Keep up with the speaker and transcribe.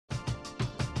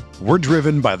We're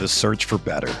driven by the search for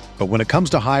better. But when it comes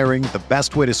to hiring, the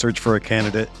best way to search for a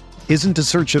candidate isn't to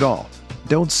search at all.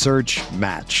 Don't search,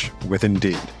 match with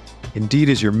Indeed. Indeed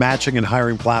is your matching and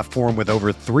hiring platform with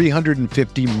over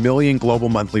 350 million global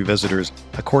monthly visitors,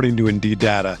 according to Indeed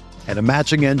data, and a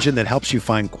matching engine that helps you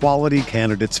find quality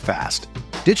candidates fast.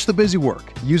 Ditch the busy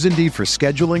work. Use Indeed for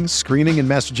scheduling, screening, and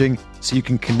messaging so you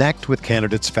can connect with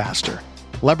candidates faster.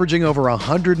 Leveraging over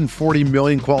 140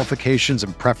 million qualifications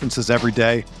and preferences every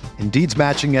day, Indeed's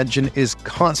matching engine is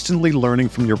constantly learning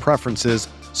from your preferences,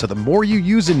 so the more you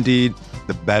use Indeed,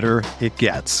 the better it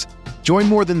gets. Join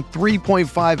more than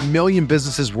 3.5 million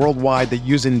businesses worldwide that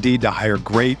use Indeed to hire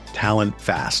great talent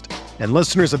fast. And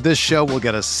listeners of this show will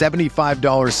get a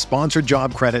 $75 sponsored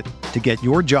job credit to get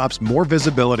your jobs more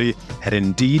visibility at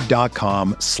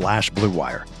Indeed.com/Blue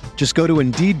Wire. Just go to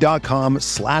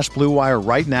Indeed.com/Blue Wire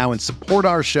right now and support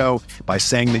our show by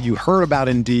saying that you heard about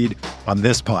Indeed on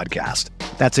this podcast.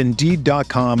 That's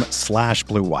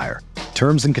Indeed.com/Blue Wire.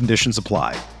 Terms and conditions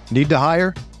apply. Need to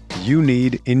hire? You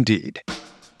need Indeed.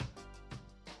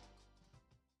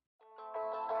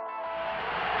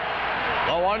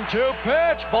 The 1-2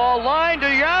 pitch, ball lined to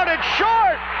Yount, it's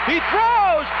short, he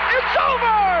throws, it's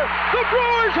over! The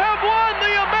Brewers have won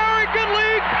the American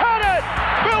League pennant!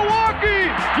 Milwaukee,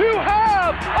 you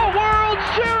have a World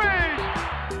Series!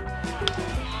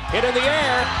 Hit in the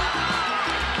air,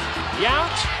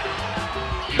 Yount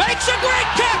makes a great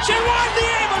catch, and Rodney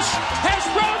Amos has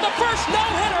thrown the first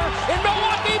no-hitter in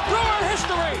Milwaukee Brewer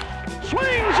history!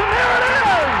 Swings, and there it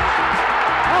is!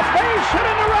 A base hit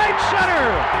in the right center!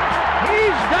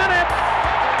 He's done it!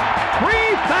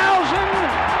 3,000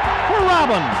 for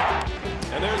Robin.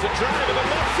 And there's a drive in the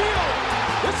left field.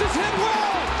 This is hit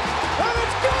well. And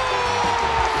it's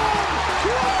gone!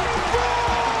 Robin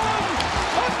Braun!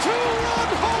 A two-run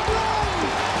home run!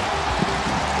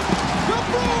 The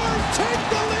Brewers take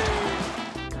the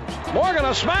lead! Morgan,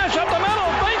 a smash up the middle.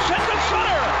 Base hit to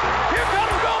center. Here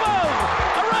comes Gomez.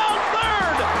 Around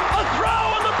third. A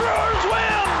throw and the Brewers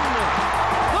win.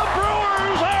 The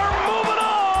Brewers are moving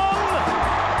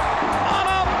on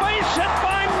a base hit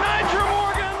by Nyjer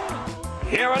Morgan.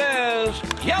 Here it is.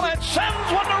 Yelich sends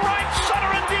one to right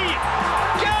center and deep.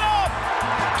 Get up.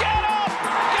 Get up.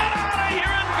 Get out of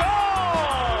here and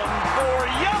gone for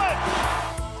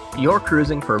Yelich. You're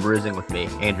cruising for a bruising with me,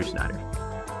 Andrew Snyder.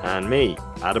 And me,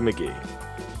 Adam McGee.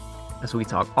 As we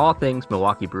talk all things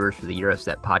Milwaukee Brewers for the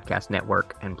Euroset Podcast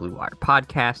Network and Blue Wire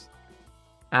Podcast.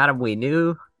 Adam, we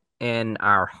knew in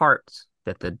our hearts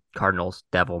that the Cardinals'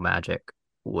 devil magic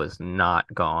was not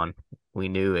gone. We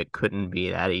knew it couldn't be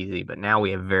that easy, but now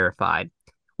we have verified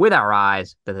with our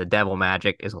eyes that the devil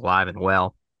magic is alive and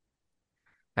well.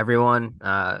 Everyone,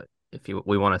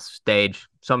 we want to stage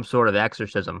some sort of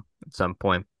exorcism at some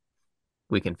point,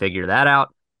 we can figure that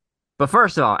out. But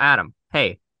first of all, Adam,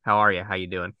 hey, how are you? How you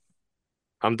doing?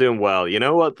 I'm doing well. You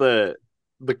know what the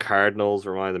Cardinals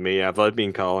reminded me of? I've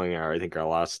been calling our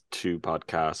last two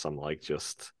podcasts, I'm like,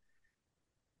 just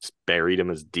bury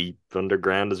them as deep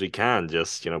underground as we can.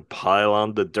 Just, pile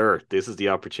on the dirt. This is the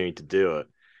opportunity to do it.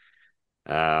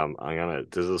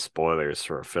 This is spoilers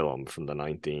for a film from the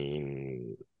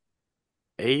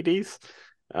 1980s.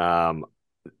 The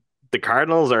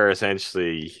Cardinals are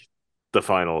essentially the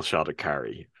final shot at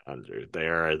Carrie, Andrew. They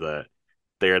are the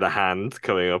hand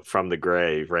coming up from the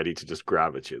grave, ready to just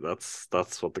grab at you. That's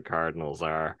what the Cardinals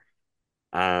are.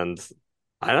 And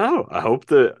I don't know. I hope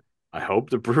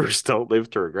the Brewers don't live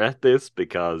to regret this,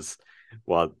 because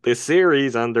what this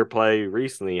series and their play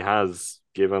recently has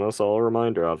given us all a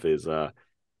reminder of is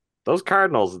those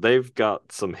Cardinals, they've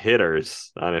got some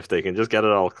hitters, and if they can just get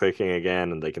it all clicking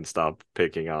again and they can stop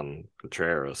picking on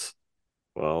Contreras,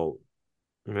 well,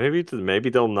 maybe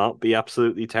they'll not be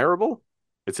absolutely terrible.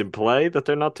 It's in play that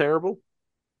they're not terrible.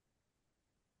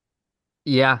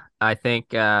 Yeah, I think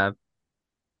that's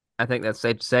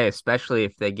safe to say, especially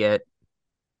if they get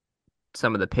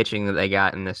some of the pitching that they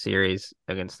got in this series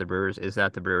against the Brewers. Is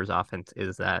that the Brewers offense?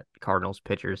 Is that Cardinals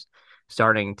pitchers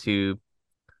starting to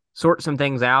sort some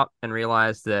things out and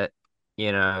realize that,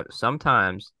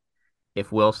 sometimes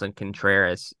if Wilson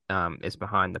Contreras is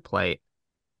behind the plate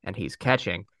and he's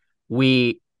catching,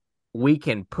 we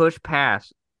can push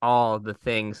past all the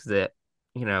things that,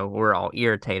 we're all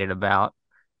irritated about,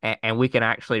 and we can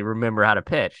actually remember how to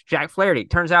pitch. Jack Flaherty,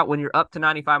 turns out when you're up to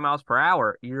 95 miles per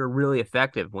hour, you're really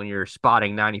effective when you're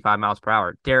spotting 95 miles per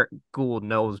hour. Derek Gould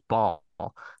knows ball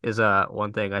is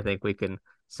one thing I think we can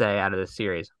say out of this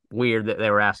series. Weird that they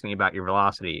were asking you about your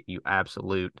velocity, you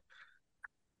absolute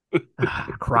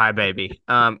crybaby.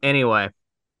 Anyway,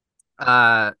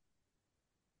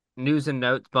 news and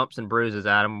notes, bumps and bruises,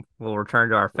 Adam. We'll return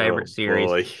to our favorite series.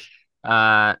 Boy.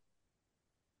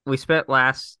 we spent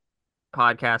last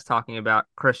podcast talking about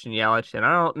Christian Yelich, and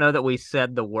I don't know that we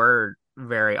said the word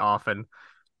very often.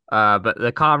 But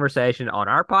the conversation on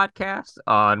our podcast,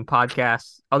 on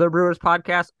podcasts, other Brewers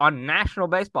podcasts, on national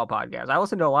baseball podcasts. I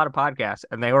listen to a lot of podcasts,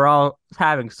 and they were all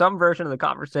having some version of the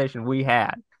conversation we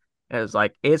had. And it was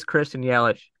like, is Christian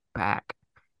Yelich back?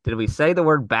 Did we say the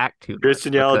word back too much?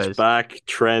 Christian Yelich Because back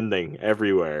trending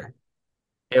everywhere.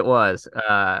 it was.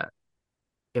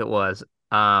 It was.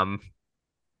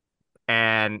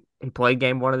 And he played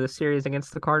game one of the series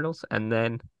against the Cardinals, and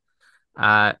then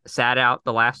sat out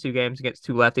the last two games against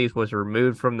two lefties, was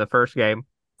removed from the first game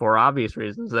for obvious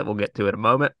reasons that we'll get to in a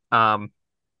moment.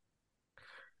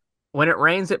 When it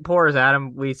rains, it pours,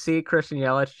 Adam. We see Christian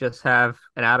Yelich just have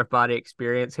an out-of-body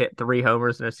experience, hit 3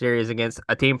 homers in a series against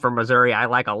a team from Missouri I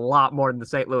like a lot more than the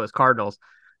St. Louis Cardinals.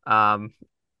 And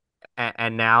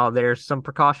now there's some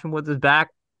precaution with his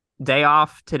back. Day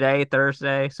off today,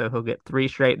 Thursday, so he'll get 3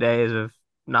 straight days of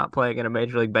not playing in a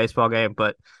Major League Baseball game.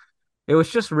 But it was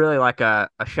just really like a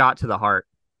shot to the heart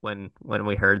when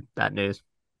we heard that news.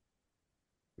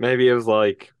 Maybe it was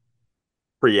like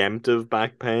preemptive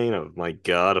back pain of, my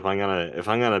God, if I'm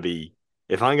gonna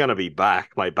be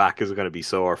back, my back is gonna be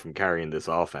sore from carrying this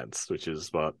offense, which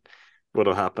is what would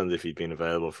have happened if he'd been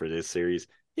available for this series.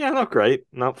 Yeah, not great,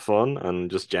 not fun, and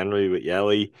just generally with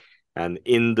Yelly, and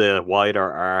in the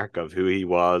wider arc of who he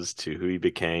was to who he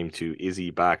became to is he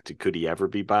back to could he ever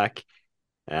be back?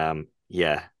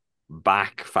 Yeah,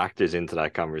 back factors into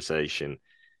that conversation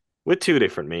with 2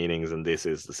 different meanings, and this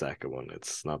is the second one.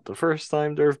 It's not the first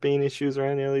time there have been issues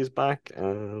around Yelly's back,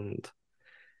 and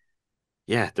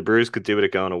yeah, the Brewers could do with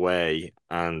it going away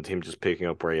and him just picking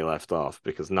up where he left off,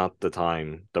 because not the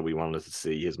time that we wanted to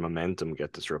see his momentum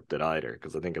get disrupted either.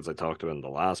 Because I think, as I talked about in the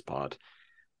last pod,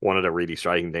 one of the really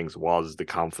striking things was the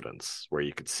confidence, where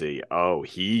you could see, oh,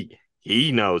 he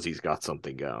knows he's got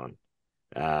something going.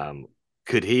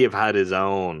 Could he have had his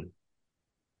own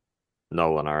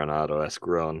Nolan Arenado-esque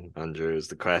run, Andrew, is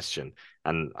the question.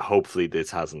 And hopefully this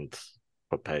hasn't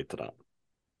put paid to that.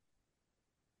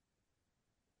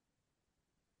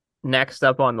 Next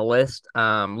up on the list,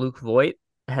 Luke Voit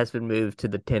has been moved to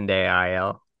the 10-day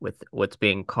IL with what's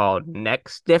being called neck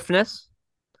stiffness.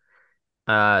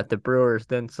 The Brewers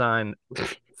then signed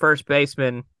first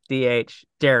baseman DH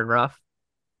Darren Ruff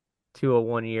to a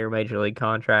 1-year Major League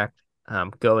contract.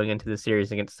 Going into the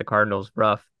series against the Cardinals,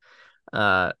 Ruff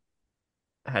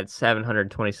had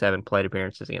 727 plate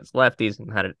appearances against lefties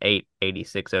and had an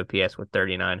 886 OPS with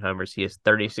 39 homers. He is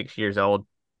 36 years old.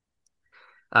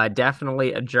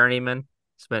 Definitely a journeyman.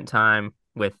 Spent time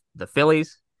with the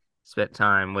Phillies, spent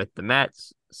time with the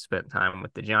Mets, spent time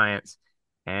with the Giants,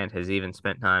 and has even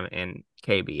spent time in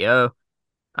KBO.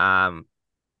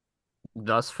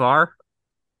 Thus far,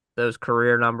 those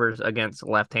career numbers against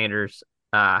left-handers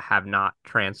have not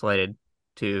translated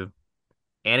to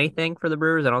anything for the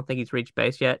Brewers. I don't think he's reached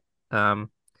base yet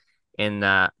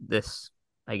in this,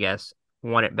 I guess,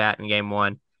 1 at bat in game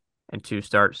 1 and 2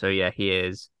 starts. So yeah, he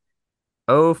is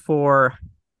 0 for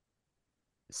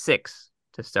 6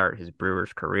 to start his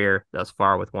Brewers career thus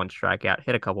far with 1 strikeout.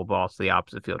 Hit a couple balls to the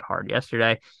opposite field hard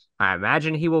yesterday. I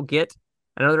imagine he will get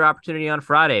another opportunity on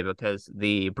Friday because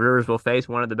the Brewers will face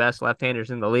one of the best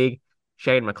left-handers in the league,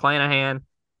 Shane McClanahan.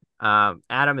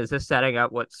 Adam, is this setting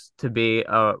up what's to be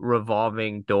a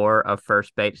revolving door of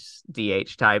first base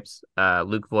DH types?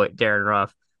 Luke Voit, Darren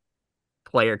Ruff,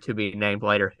 player to be named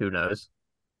later. Who knows?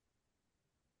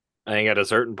 I think at a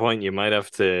certain point you might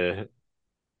have to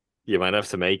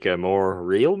make a more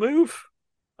real move.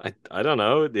 I don't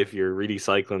know if you're really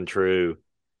cycling through.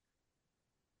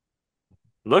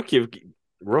 Look,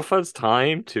 Ruff has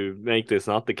time to make this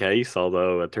not the case,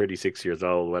 although at 36 years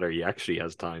old, whether he actually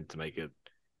has time to make it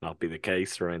not be the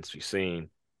case remains to be seen.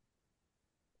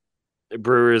 The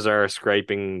Brewers are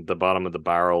scraping the bottom of the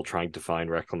barrel, trying to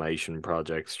find reclamation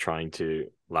projects, trying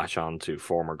to latch on to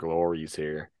former glories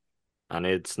here. And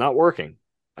it's not working.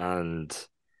 And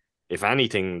if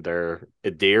anything, their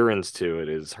adherence to it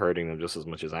is hurting them just as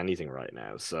much as anything right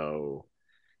now. So,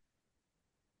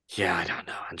 yeah, I don't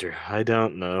know, Andrew. I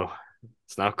don't know.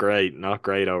 It's not great. Not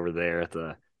great over there at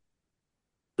the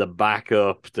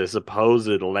backup, the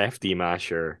supposed lefty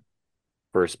masher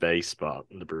first base spot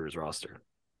in the Brewers roster.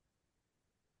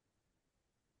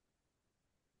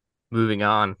 Moving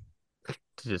on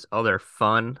to just other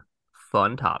fun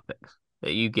topics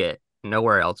that you get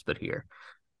nowhere else but here.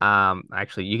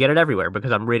 Actually, you get it everywhere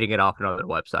because I'm reading it off another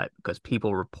website because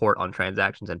people report on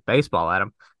transactions in baseball,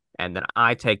 Adam, and then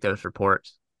I take those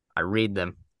reports, I read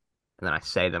them, and then I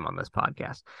say them on this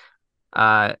podcast.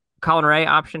 Colin Ray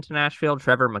option to Nashville.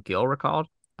 Trevor McGill recalled.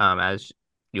 As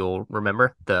you'll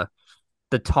remember, the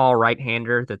the tall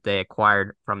right-hander that they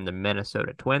acquired from the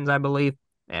Minnesota Twins, I believe,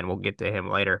 and we'll get to him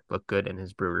later. Looked good in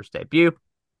his Brewers debut.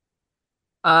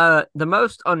 The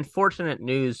most unfortunate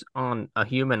news on a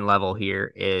human level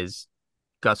here is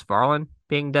Gus Varlin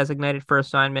being designated for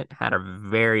assignment. Had a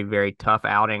very, very tough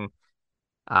outing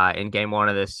in game one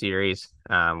of this series,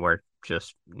 where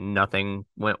just nothing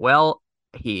went well.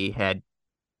 He had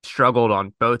struggled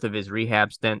on both of his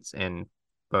rehab stints in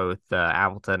both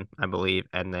Appleton, I believe,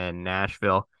 and then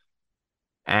Nashville.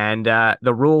 And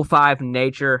the Rule 5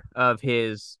 nature of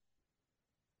his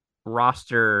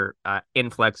roster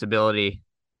inflexibility,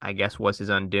 I guess, was his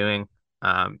undoing.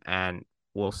 And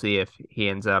we'll see if he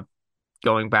ends up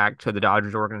going back to the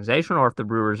Dodgers organization or if the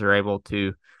Brewers are able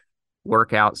to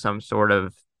work out some sort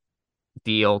of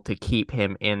deal to keep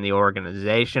him in the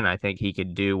organization. I think he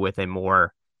could do with a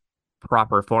more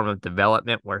proper form of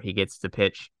development where he gets to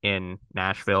pitch in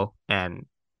Nashville and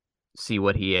see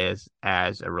what he is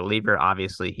as a reliever.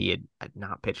 Obviously, he had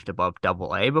not pitched above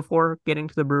Double-A before getting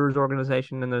to the Brewers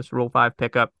organization in this Rule 5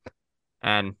 pickup.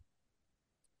 And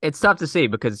it's tough to see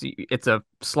because it's a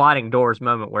sliding doors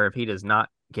moment where if he does not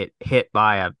get hit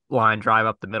by a line drive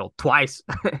up the middle twice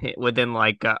within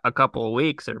like a couple of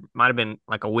weeks, or might have been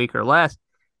like a week or less,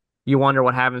 you wonder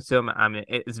what happens to him. I mean,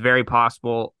 it's very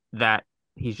possible that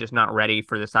he's just not ready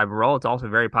for this type of role. It's also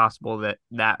very possible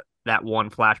that one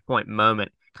flashpoint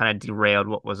moment kind of derailed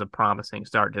what was a promising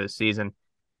start to the season.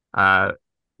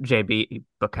 JB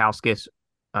Bukowskis,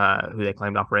 who they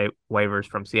claimed off waivers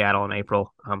from Seattle in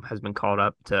April, has been called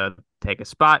up to take a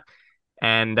spot.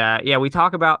 And yeah, we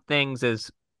talk about things as,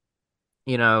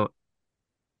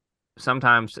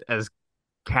 sometimes as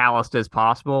calloused as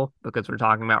possible because we're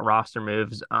talking about roster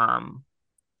moves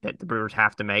that the Brewers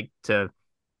have to make to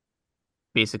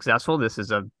be successful. This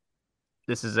is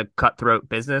a cutthroat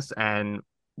business, and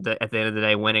at the end of the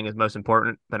day, winning is most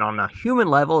important. But on a human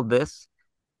level, this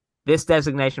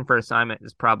designation for assignment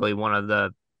is probably one of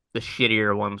the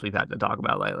shittier ones we've had to talk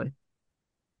about lately.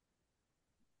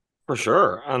 For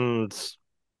sure. And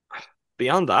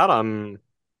beyond that, I'm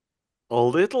a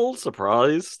little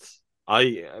surprised.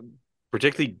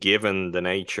 Particularly given the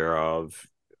nature of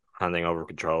handing over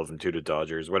control from to the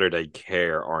Dodgers, whether they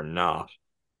care or not,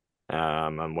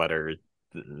 and whether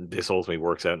this ultimately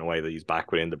works out in a way that he's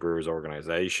back within the Brewers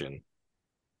organization.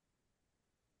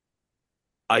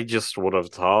 I just would have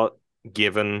thought,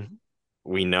 given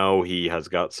we know he has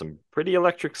got some pretty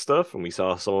electric stuff, and we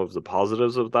saw some of the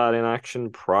positives of that in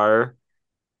action prior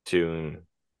to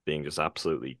being just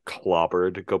absolutely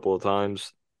clobbered a couple of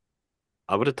times,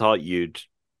 I would have thought you'd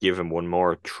give him one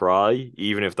more try,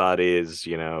 even if that is,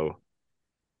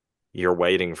 you're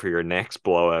waiting for your next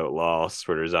blowout loss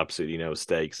where there's absolutely no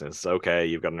stakes and it's okay,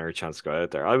 you've got another chance to go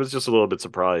out there. I was just a little bit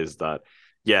surprised that,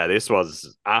 yeah, this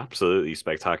was absolutely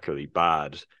spectacularly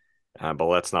bad, but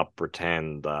let's not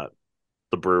pretend that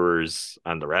the Brewers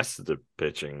and the rest of the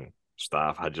pitching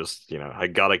staff had just,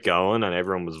 had got it going and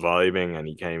everyone was vibing and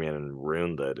he came in and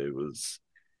ruined it. It was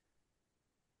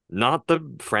not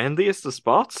the friendliest of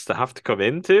spots to have to come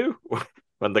into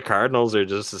when the Cardinals are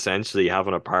just essentially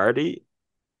having a party.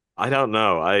 I don't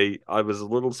know. I was a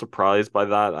little surprised by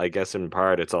that. I guess in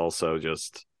part it's also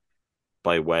just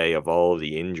by way of all of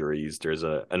the injuries. There's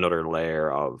another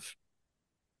layer of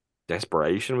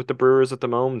desperation with the Brewers at the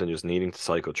moment and just needing to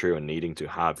cycle through and needing to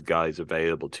have guys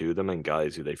available to them and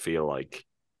guys who they feel like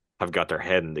have got their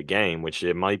head in the game, which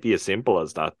it might be as simple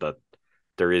as that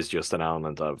there is just an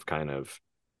element of kind of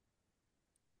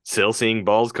still seeing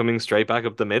balls coming straight back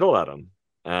up the middle at him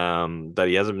that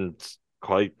he hasn't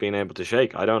quite been able to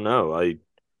shake. I don't know.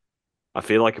 I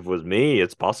feel like if it was me,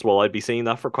 it's possible I'd be seeing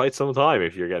that for quite some time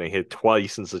if you're getting hit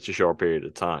twice in such a short period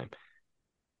of time.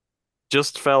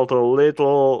 Just felt a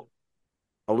little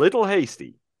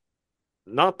hasty.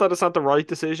 Not that it's not the right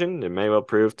decision, it may well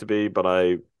prove to be, but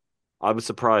I was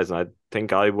surprised, and I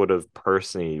think I would have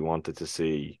personally wanted to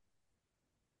see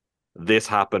this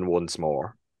happen once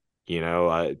more,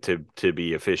 to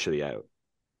be officially out.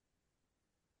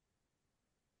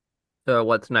 So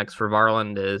what's next for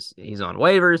Varland is he's on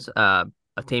waivers.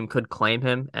 A team could claim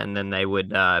him, and then they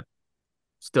would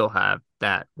still have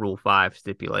that Rule 5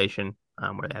 stipulation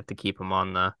where they have to keep him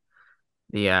on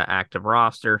the active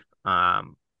roster.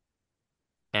 And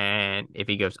if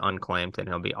he goes unclaimed, then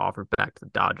he'll be offered back to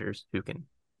the Dodgers, who can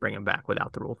bring him back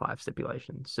without the Rule 5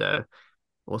 stipulation. So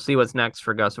we'll see what's next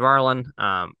for Gus Varland.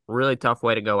 Really tough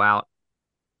way to go out.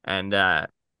 And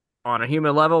on a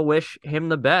human level, wish him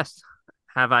the best.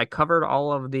 Have I covered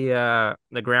all of the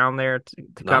ground there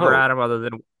to cover Adam,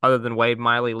 other than Wade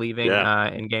Miley leaving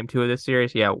in Game 2 of this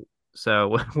series? Yeah.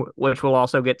 So which we'll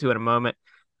also get to in a moment.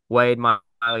 Wade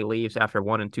Miley leaves after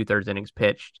 1 2/3 innings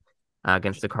pitched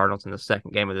against the Cardinals in the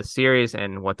second game of the series,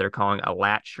 and what they're calling a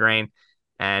lat strain.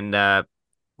 And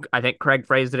I think Craig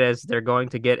phrased it as they're going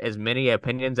to get as many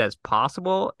opinions as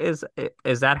possible. Is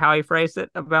that how he phrased it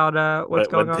about what's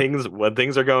going on? When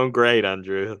things are going great,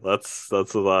 Andrew, that's what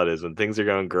that is. When things are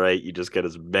going great, you just get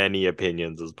as many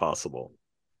opinions as possible.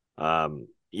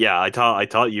 Yeah, I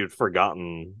thought you'd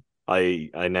forgotten. I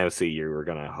now see you were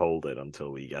gonna hold it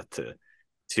until we get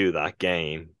to that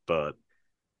game, but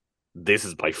this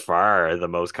is by far the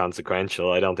most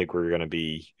consequential. I don't think we're gonna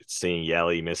be seeing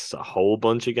Yelly miss a whole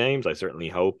bunch of games. I certainly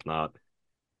hope not.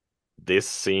 This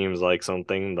seems like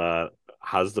something that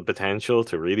has the potential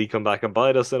to really come back and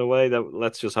bite us in a way that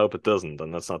let's just hope it doesn't,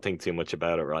 and let's not think too much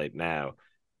about it right now.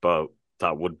 But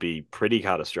that would be pretty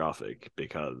catastrophic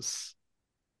because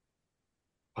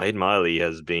Wade Miley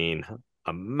has been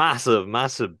a massive,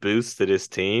 massive boost to this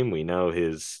team. We know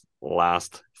his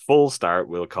last full start,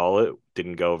 we'll call it,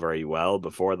 didn't go very well.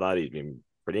 Before that, he's been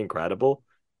pretty incredible.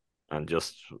 And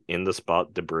just in the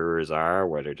spot the Brewers are,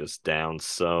 where they're just down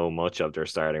so much of their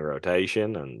starting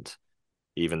rotation, and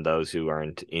even those who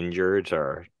aren't injured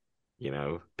are,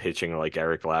 pitching like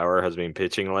Eric Lauer has been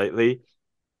pitching lately.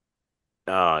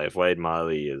 If Wade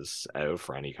Miley is out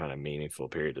for any kind of meaningful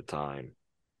period of time,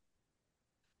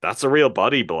 that's a real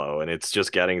body blow, and it's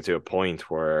just getting to a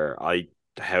point where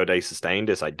how they sustain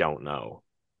this, I don't know.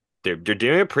 They're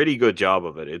doing a pretty good job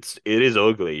of it. It is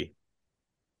ugly,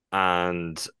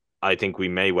 and I think we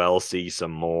may well see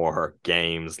some more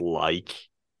games like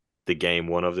the game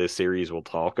one of this series we'll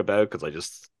talk about,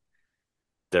 because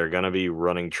they're going to be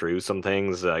running through some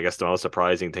things. I guess the most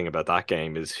surprising thing about that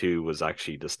game is who was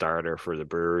actually the starter for the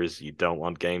Brewers. You don't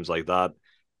want games like that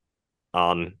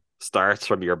on starts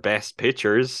from your best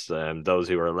pitchers, those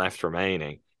who are left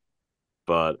remaining.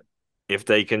 But if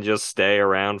they can just stay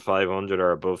around 500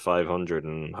 or above 500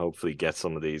 and hopefully get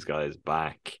some of these guys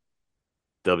back,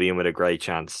 they'll be in with a great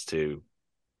chance to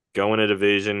go in a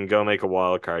division, go make a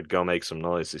wild card, go make some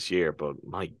noise this year. But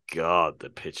my God, the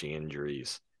pitching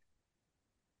injuries.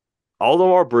 All the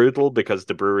more brutal because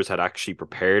the Brewers had actually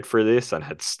prepared for this and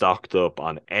had stocked up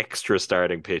on extra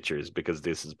starting pitchers, because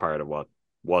this is part of what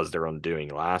was their undoing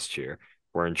last year,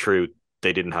 where in truth,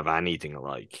 they didn't have anything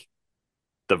like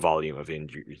the volume of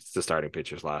injuries the starting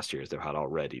pitchers last year as they've had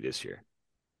already this year.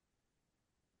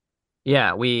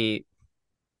 Yeah, we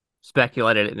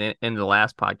speculated in the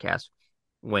last podcast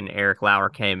when Eric Lauer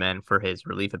came in for his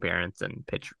relief appearance and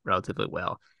pitched relatively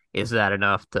well. Is that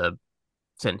enough to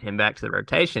send him back to the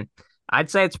rotation? I'd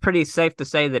say it's pretty safe to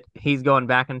say that he's going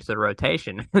back into the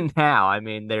rotation now. I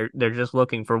mean, they're just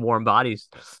looking for warm bodies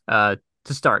to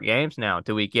start games now.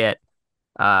 Do we get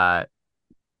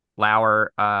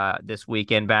Lauer this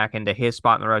weekend back into his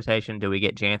spot in the rotation? Do we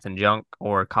get Jansen Junk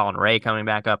or Colin Ray coming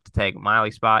back up to take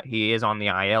Miley's spot? He is on the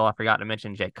IL. I forgot to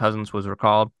mention Jake Cousins was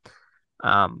recalled.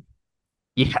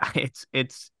 Yeah,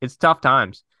 it's tough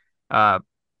times.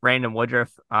 Brandon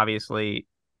Woodruff, obviously,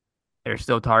 they're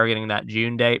still targeting that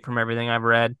June date from everything I've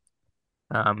read.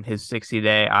 His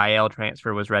 60-day IL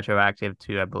transfer was retroactive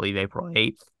to, I believe, April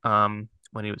 8th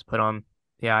when he was put on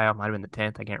the IL. Might have been the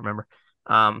 10th. I can't remember.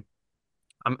 I'm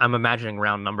imagining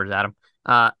round numbers at him.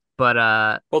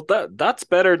 Well, that's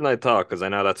better than I thought, because I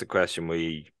know that's a question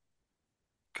we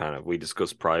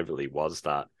discussed privately. Was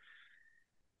that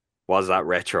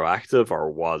retroactive,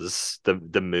 or was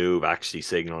the move actually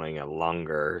signaling a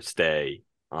longer stay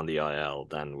on the IL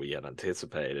than we had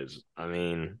anticipated? I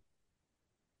mean,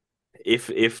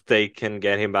 if they can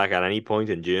get him back at any point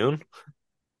in June,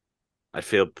 I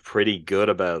feel pretty good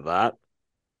about that.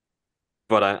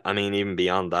 But I mean, even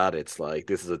beyond that, it's like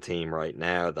this is a team right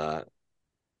now that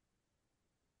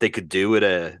they could do with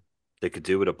a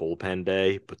bullpen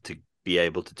day, but to be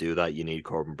able to do that, you need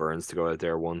Corbin Burns to go out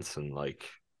there once and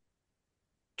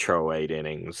throw 8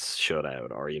 innings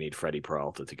shutout, or you need Freddie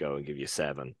Peralta to go and give you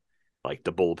 7. Like,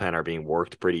 the bullpen are being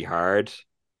worked pretty hard,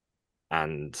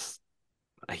 and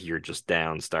you're just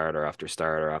down starter after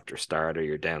starter after starter.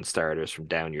 You're down starters from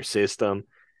down your system.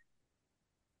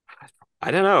 I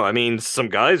don't know. I mean, some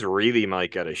guys really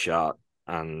might get a shot,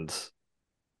 and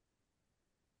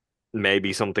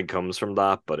maybe something comes from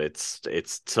that, but it's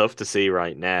tough to see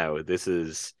right now. This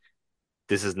is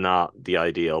not the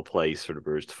ideal place for the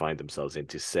Brewers to find themselves in,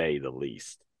 to say the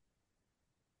least.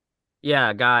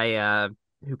 Yeah, a guy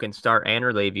who can start and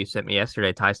relieve. You sent me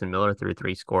yesterday. Tyson Miller threw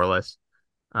 3 scoreless,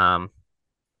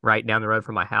 right down the road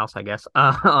from my house, I guess.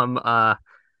 While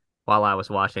I was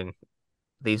watching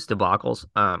these debacles,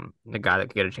 the guy that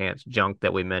could get a chance, Junk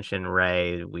that we mentioned,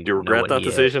 Ray. Do you regret that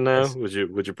decision now? Would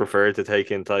you prefer to take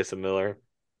in Tyson Miller?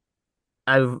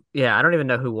 I don't even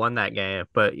know who won that game,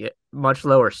 but yeah, much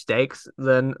lower stakes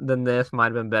than this might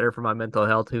have been better for my mental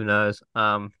health. Who knows?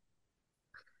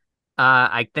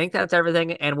 I think that's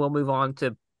everything, and we'll move on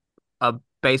to a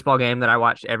baseball game that I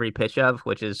watched every pitch of,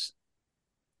 which is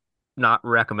not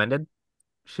recommended.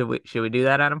 Should we do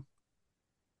that, Adam?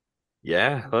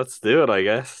 Yeah, let's do it, I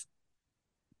guess.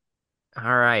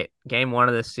 All right, game one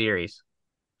of this series,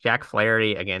 Jack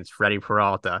Flaherty against Freddie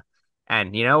Peralta.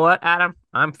 And you know what, Adam?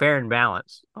 I'm fair and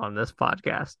balanced on this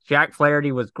podcast. Jack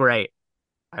Flaherty was great.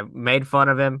 I made fun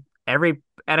of him and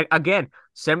again,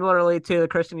 similarly to the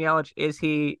Christian Yelich, is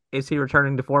he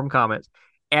returning to form comments?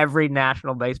 Every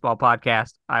national baseball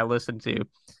podcast I listened to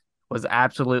was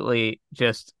absolutely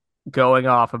just going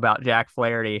off about Jack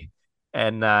Flaherty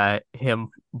and him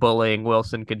bullying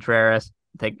Wilson Contreras.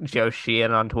 I think Joe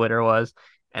Sheehan on Twitter was,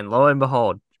 and lo and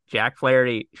behold, Jack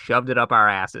Flaherty shoved it up our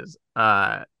asses.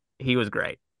 He was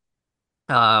great.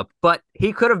 But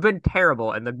he could have been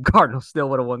terrible, and the Cardinals still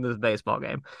would have won this baseball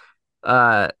game.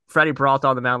 Freddie Peralta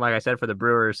on the mound, like I said, for the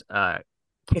Brewers,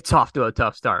 gets off to a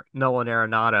tough start. Nolan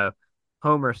Arenado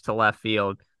homers to left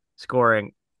field,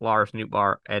 scoring Lars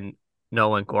Nootbaar and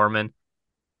Nolan Gorman.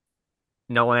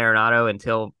 Nolan Arenado,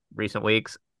 until recent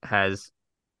weeks, has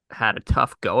had a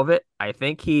tough go of it. I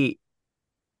think he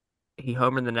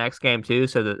homered the next game too,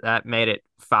 so that made it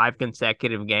 5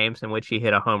 consecutive games in which he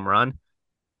hit a home run.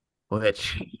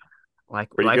 Which, Pretty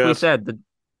like we good. said,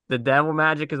 the devil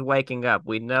magic is waking up.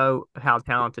 We know how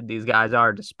talented these guys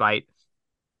are, despite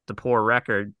the poor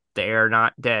record. They are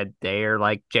not dead. They are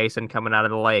like Jason coming out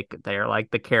of the lake. They are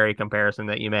like the Carey comparison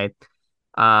that you made.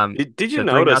 Did you So 3-0.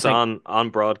 notice on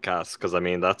broadcast? Because I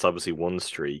mean, that's obviously one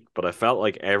streak, but I felt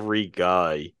like every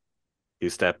guy who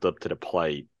stepped up to the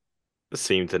plate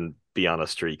seemed to be on a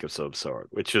streak of some sort,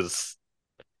 which is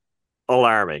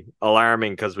alarming.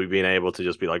 Alarming because we've been able to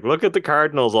just be like, look at the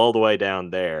Cardinals all the way down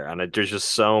there, and there's just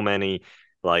so many,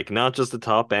 like not just the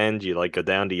top end. You like go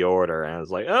down the order, and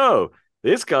it's like, oh,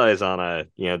 this guy's on a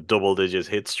double digit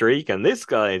hit streak, and this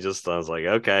guy just I was like,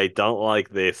 okay, don't like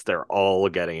this. They're all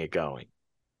getting it going.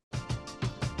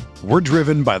 We're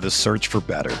driven by the search for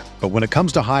better. But when it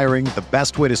comes to hiring, the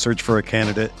best way to search for a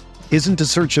candidate isn't to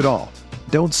search at all.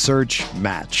 Don't search,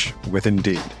 match with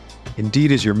Indeed.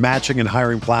 Indeed is your matching and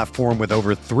hiring platform with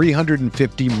over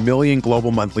 350 million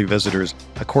global monthly visitors,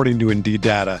 according to Indeed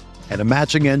data, and a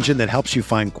matching engine that helps you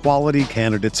find quality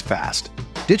candidates fast.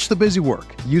 Ditch the busy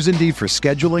work. Use Indeed for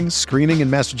scheduling, screening,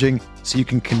 and messaging so you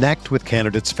can connect with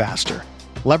candidates faster.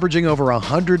 Leveraging over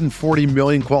 140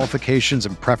 million qualifications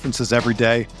and preferences every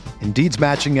day, Indeed's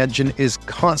matching engine is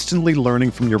constantly learning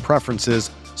from your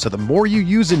preferences, so the more you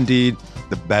use Indeed,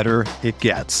 the better it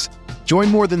gets. Join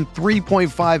more than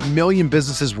 3.5 million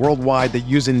businesses worldwide that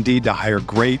use Indeed to hire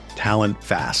great talent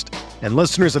fast. And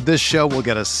listeners of this show will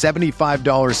get a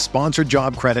 $75 sponsored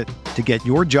job credit to get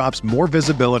your jobs more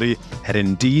visibility at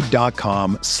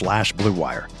Indeed.com/Blue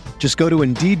Wire. Just go to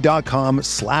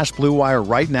Indeed.com/Blue Wire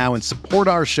right now and support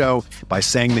our show by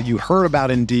saying that you heard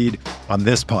about Indeed on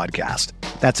this podcast.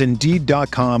 That's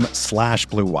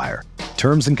Indeed.com/Blue Wire.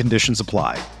 Terms and conditions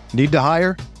apply. Need to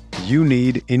hire? You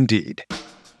need Indeed.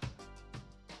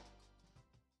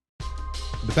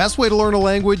 The best way to learn a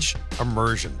language?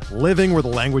 Immersion. Living where the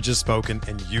language is spoken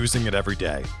and using it every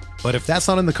day. But if that's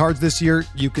not in the cards this year,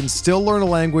 you can still learn a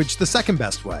language the second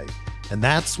best way, and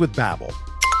that's with Babbel.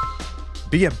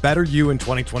 Be a better you in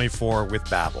 2024 with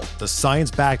Babbel, the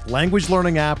science-backed language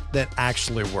learning app that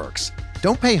actually works.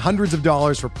 Don't pay hundreds of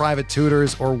dollars for private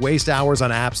tutors or waste hours on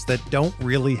apps that don't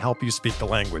really help you speak the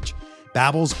language.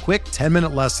 Babbel's quick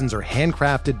 10-minute lessons are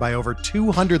handcrafted by over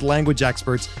 200 language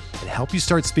experts that help you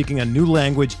start speaking a new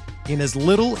language in as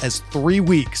little as 3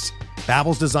 weeks.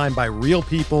 Babbel's designed by real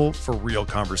people for real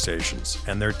conversations,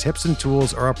 and their tips and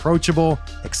tools are approachable,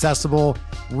 accessible,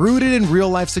 rooted in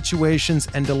real-life situations,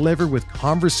 and delivered with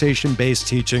conversation-based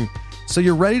teaching, so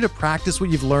you're ready to practice what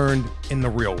you've learned in the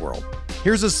real world.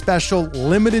 Here's a special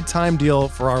limited-time deal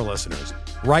for our listeners.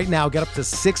 Right now, get up to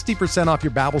 60% off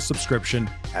your Babbel subscription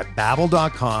at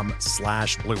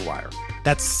Babbel.com/Blue Wire.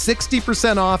 That's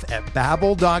 60% off at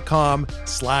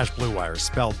Babbel.com/Blue Wire,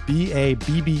 spelled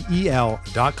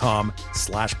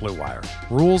BABBEL.com/Blue Wire.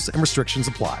 Rules and restrictions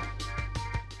apply.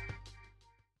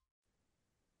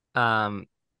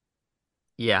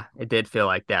 Yeah, it did feel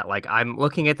like that. Like, I'm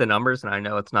looking at the numbers and I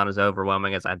know it's not as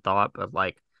overwhelming as I thought, but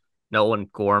like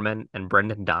Nolan Gorman and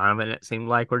Brendan Donovan, it seemed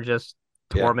like were just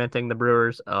tormenting the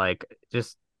Brewers.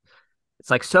 It's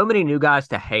like so many new guys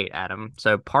to hate, Adam.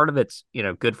 So part of it's,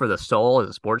 good for the soul as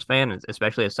a sports fan,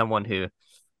 especially as someone who,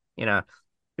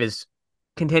 is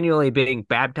continually being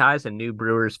baptized in new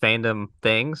Brewers fandom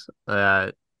things.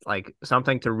 like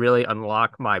something to really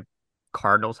unlock my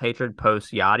Cardinals hatred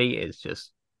post Yachty is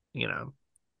just, you know,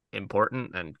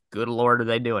 important, and good Lord, are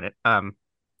they doing it.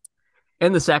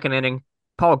 In the second inning,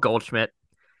 Paul Goldschmidt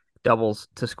doubles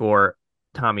to score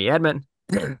Tommy Edman.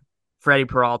 Freddie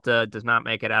Peralta does not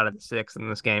make it out of the sixth in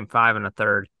this game. 5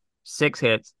 1/3, 6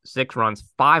 hits, 6 runs,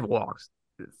 5 walks.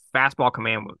 Fastball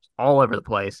command was all over the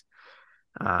place.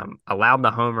 Allowed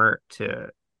the homer to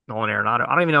Nolan Arenado.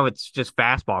 I don't even know if it's just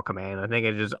fastball command. I think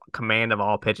it's just command of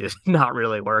all pitches not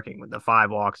really working with the 5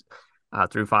 walks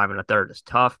through 5 1/3 is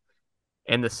tough.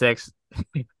 In the sixth,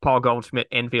 Paul Goldschmidt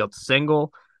infield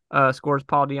single scores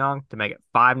Paul DeJong to make it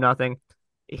 5-0.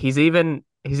 He's even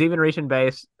reaching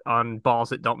base on balls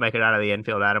that don't make it out of the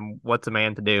infield. Adam, what's a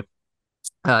man to do?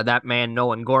 That man,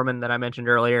 Nolan Gorman, that I mentioned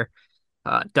earlier,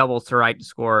 doubles to right to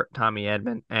score Tommy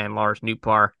Edman and Lars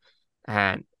Nootbaar,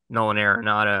 and Nolan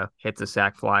Arenado hits a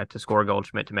sac fly to score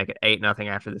Goldschmidt to make it 8-0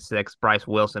 after the sixth. Bryce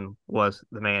Wilson was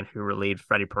the man who relieved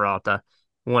Freddie Peralta.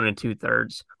 1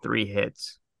 2/3, 3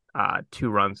 hits, 2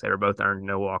 runs. They were both earned,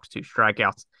 no walks, 2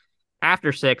 strikeouts.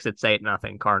 After six, it's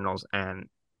 8-0 Cardinals, and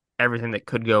everything that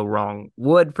could go wrong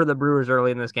would for the Brewers early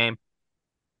in this game.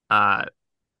 Tough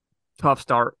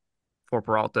start for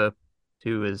Peralta,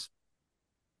 who has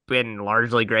been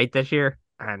largely great this year,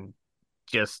 and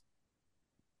just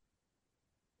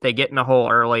they get in a hole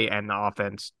early and the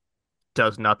offense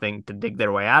does nothing to dig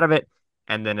their way out of it.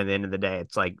 And then at the end of the day,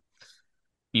 it's like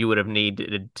you would have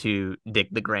needed to dig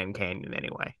the Grand Canyon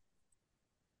anyway.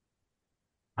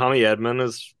 Tommy Edman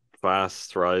is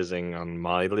fast rising on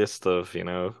my list of,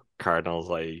 Cardinals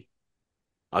I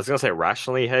was gonna say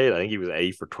rationally hate. I think he was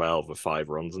 8 for 12 with 5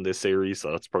 runs in this series,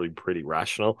 so that's probably pretty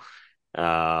rational.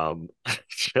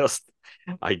 Just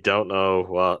I don't know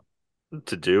what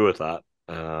to do with that.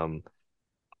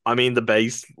 I mean, the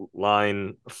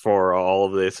baseline for all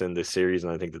of this in this series,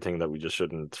 and I think the thing that we just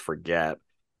shouldn't forget,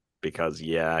 because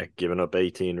giving up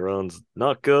 18 runs,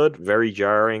 not good, very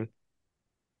jarring.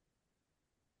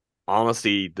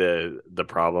 Honestly, the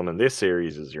problem in this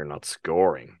series is you're not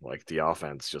scoring. Like, the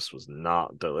offense just was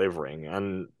not delivering,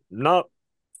 and not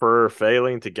for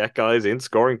failing to get guys in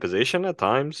scoring position at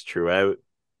times throughout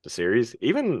the series.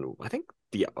 Even, I think,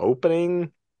 the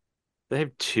opening, they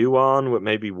have 2 on with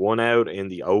maybe 1 out in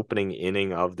the opening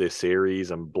inning of this series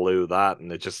and blew that,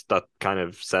 and that kind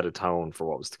of set a tone for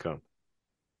what was to come.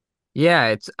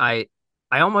 Yeah, I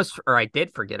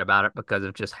did forget about it because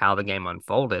of just how the game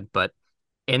unfolded, but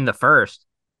in the first,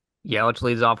 Yelich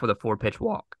leads off with a 4-pitch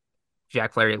walk.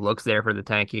 Jack Flaherty looks there for the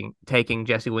taking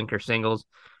Jesse Winker singles.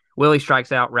 Willie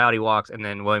strikes out, Rowdy walks, and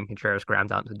then William Contreras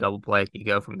grounds out to double play. You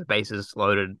go from the bases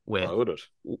loaded with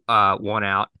 1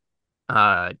 out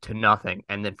to nothing,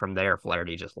 and then from there,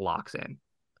 Flaherty just locks in.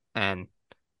 And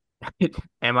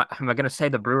am I going to say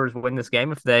the Brewers win this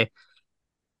game if they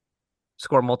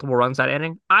score multiple runs that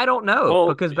inning? I don't know,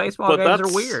 because baseball games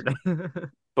are weird.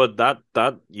 But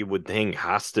that you would think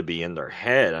has to be in their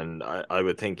head, and I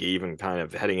would think even kind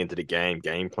of heading into the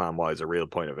game plan wise, a real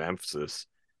point of emphasis.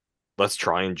 Let's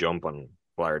try and jump on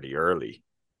Flaherty early,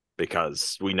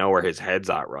 because we know where his head's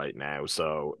at right now.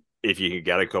 So if you can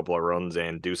get a couple of runs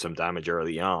in, do some damage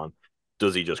early on,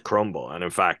 does he just crumble? And in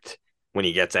fact, when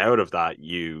he gets out of that,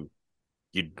 you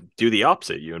do the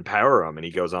opposite. You empower him, and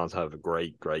he goes on to have a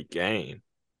great game.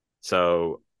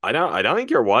 So I don't think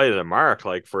you're wide of the mark,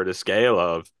 like, for the scale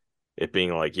of it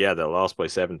being like, they lost by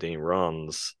 17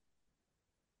 runs.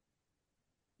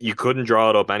 You couldn't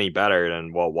draw it up any better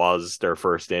than what was their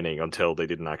first inning until they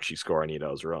didn't actually score any of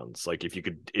those runs. Like, if you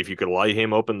could light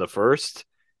him up in the first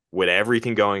with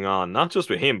everything going on, not just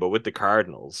with him, but with the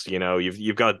Cardinals,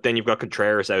 you've got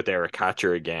Contreras out there, a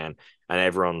catcher again, and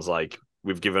everyone's like,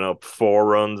 we've given up 4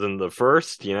 runs in the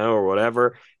first, or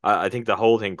whatever. I think the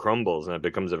whole thing crumbles and it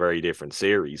becomes a very different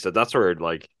series. So that's where,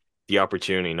 like, the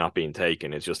opportunity not being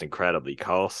taken is just incredibly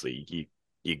costly.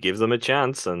 You give them a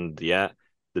chance, and the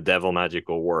devil magic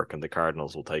will work, and the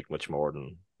Cardinals will take much more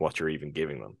than what you're even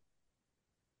giving them.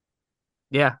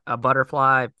 Yeah, a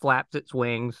butterfly flaps its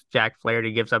wings. Jack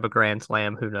Flaherty gives up a grand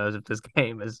slam. Who knows if this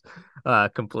game is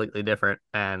completely different?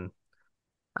 And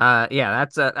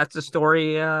that's a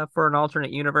story for an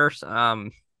alternate universe.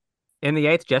 In the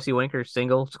eighth, Jesse Winker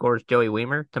single scores Joey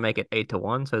Wiemer to make it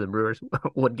 8-1, so the Brewers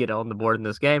would get on the board in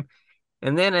this game.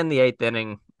 And then in the eighth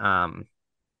inning,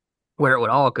 where it would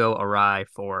all go awry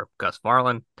for Gus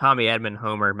Varlin, Tommy Edman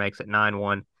homer makes it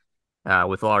 9-1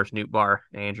 with Lars Nootbaar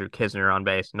and Andrew Kisner on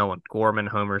base. Nolan Gorman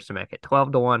homers to make it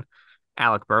 12-1.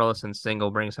 Alec Burleson's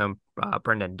single brings home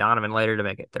Brendan Donovan later to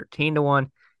make it 13-1.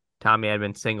 Tommy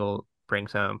Edman single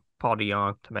brings home Paul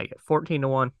DeJong to make it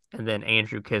 14-1, and then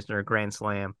Andrew Kisner grand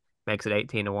slam makes it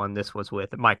 18-1. This was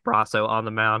with Mike Brasso on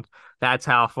the mound. That's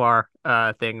how far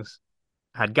things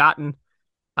had gotten.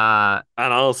 And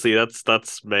honestly,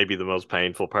 that's maybe the most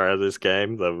painful part of this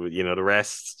game. The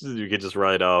rest you could just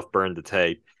write off, burn the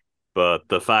tape. But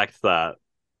the fact that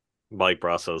Mike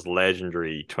Brasso's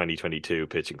legendary 2022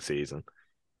 pitching season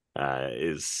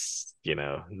is,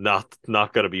 not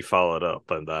going to be followed up,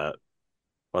 and that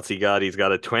what's he got? He's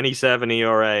got a 27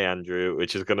 ERA, Andrew,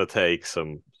 which is going to take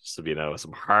some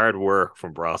hard work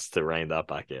from Brass to rein that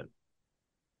back in.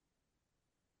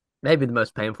 Maybe the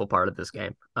most painful part of this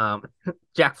game.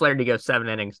 Jack Flaherty goes 7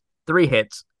 innings, 3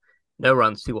 hits, no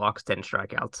runs, 2 walks, 10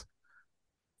 strikeouts.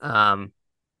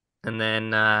 And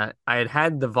then I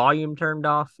had the volume turned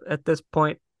off at this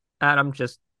point. Adam,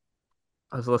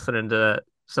 I was listening to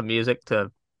some music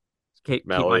to keep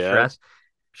my stress.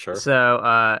 Sure. So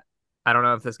I don't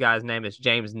know if this guy's name is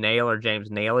James Nail or James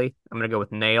Nailey. I'm going to go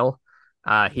with Nail.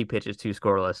 He pitches 2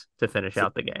 scoreless to finish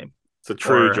out the game. It's a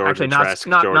true Jordan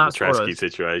Tresky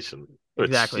situation.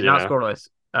 Exactly, not scoreless.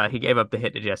 He gave up the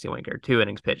hit to Jesse Winker. 2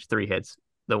 innings pitched, 3 hits,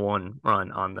 the 1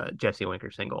 run on the Jesse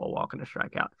Winker single, a walk and a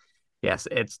strikeout. Yes,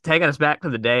 it's taking us back to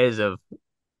the days of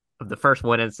the first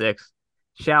win in 6.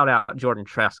 Shout out Jordan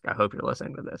Tresk. I hope you're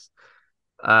listening to this.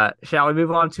 Shall we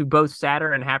move on to both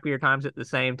sadder and happier times at the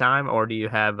same time, or do you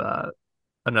have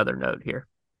another note here?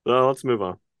 Well, let's move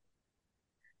on.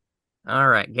 All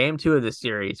right, game 2 of this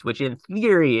series, which in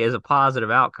theory is a positive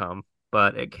outcome,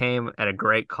 but it came at a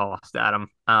great cost, Adam.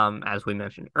 As we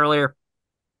mentioned earlier,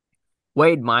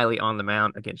 Wade Miley on the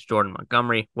mound against Jordan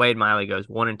Montgomery. Wade Miley goes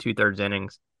 1 2/3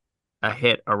 innings, a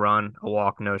hit, a run, a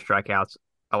walk, no strikeouts,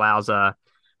 allows a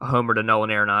homer to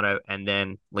Nolan Arenado, and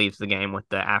then leaves the game with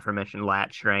the aforementioned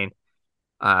lat strain.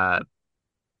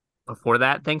 Before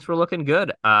that, things were looking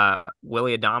good.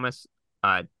 Willie Adames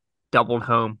doubled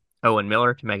home Owen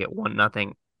Miller to make it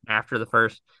 1-0 after the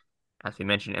first. As we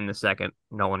mentioned in the second,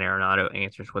 Nolan Arenado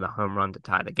answers with a home run to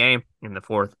tie the game. In the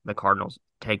fourth, the Cardinals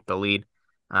take the lead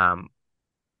on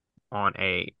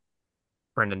a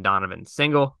Brendan Donovan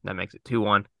single. That makes it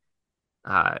 2-1.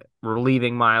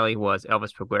 Relieving Miley was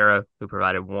Elvis Peguero, who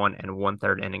provided 1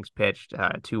 1/3 innings pitched,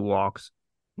 2 walks,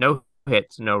 no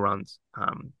hits, no runs.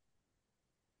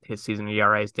 His season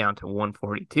ERA is down to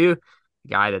 1.42. A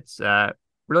guy that's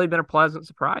really been a pleasant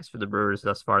surprise for the Brewers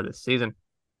thus far this season.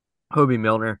 Hobie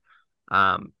Milner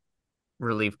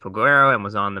relieved Peguero and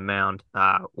was on the mound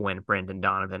when Brendan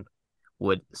Donovan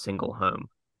would single home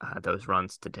those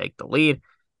runs to take the lead.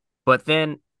 But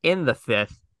then in the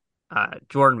 5th,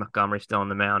 Jordan Montgomery still on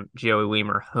the mound. Joey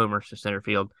Wiemer homers to center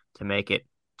field to make it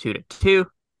 2-2.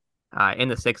 In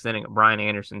the 6th inning, Brian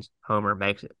Anderson's homer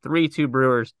makes it 3-2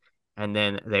 Brewers, and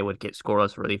then they would get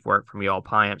scoreless relief work from Yoel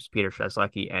Payamps, Peter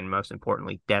Strzelecki, and most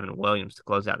importantly, Devin Williams to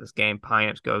close out this game.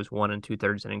 Payamps goes 1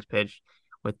 2/3 innings pitched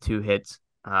with 2 hits,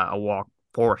 a walk,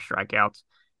 4 strikeouts.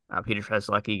 Peter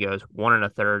Strzelecki goes 1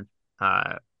 1/3,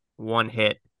 1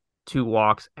 hit, 2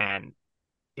 walks, and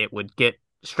it would get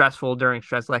stressful during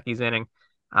Strzelecki's inning.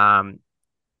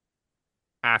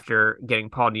 After getting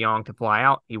Paul DeJong to fly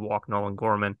out, he walked Nolan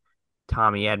Gorman.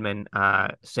 Tommy Edman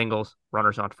singles,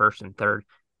 runners on first and third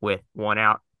with 1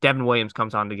 out. Devin Williams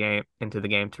comes into the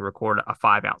game to record a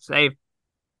 5-out save,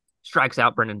 strikes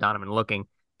out Brendan Donovan looking,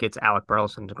 gets Alec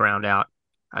Burleson to ground out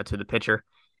to the pitcher.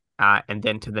 And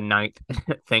then to the 9th,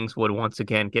 things would once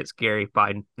again get scary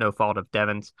by no fault of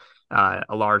Devin's. A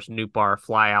Lars Nootbaar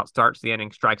fly out starts the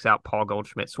inning, strikes out Paul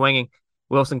Goldschmidt swinging.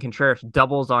 Wilson Contreras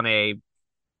doubles on a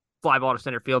fly ball to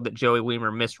center field that Joey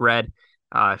Wiemer misread.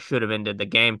 Should have ended the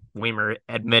game. Wiemer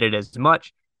admitted as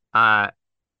much.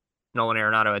 Nolan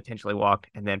Arenado intentionally walked,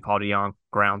 and then Paul DeJong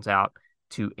grounds out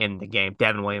to end the game.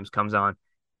 Devin Williams comes on,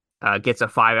 gets a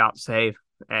 5-out save,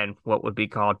 and what would be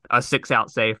called a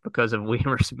 6-out save because of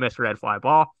Wiemer's misread fly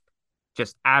ball.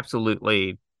 Just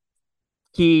absolutely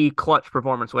key clutch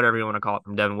performance, whatever you want to call it,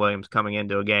 from Devin Williams coming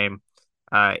into a game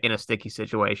in a sticky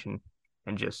situation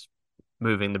and just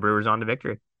moving the Brewers on to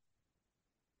victory.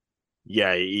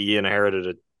 Yeah, he inherited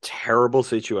a terrible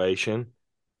situation.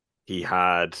 He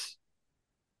had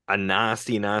a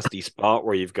nasty, nasty spot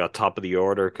where you've got top of the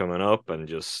order coming up, and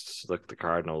just look, the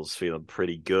Cardinals feeling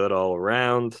pretty good all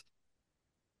around.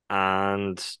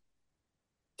 And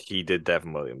he did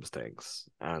Devin Williams things,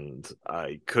 and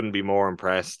I couldn't be more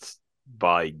impressed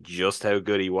by just how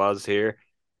good he was here.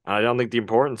 And I don't think the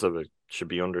importance of it should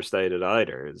be understated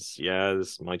either.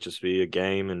 This might just be a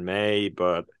game in May,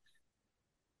 but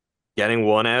getting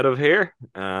 1 out of here,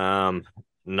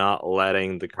 not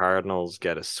letting the Cardinals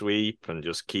get a sweep and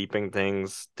just keeping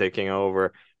things ticking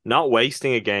over, not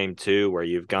wasting a game too where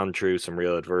you've gone through some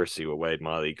real adversity with Wade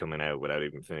Miley coming out without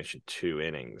even finishing 2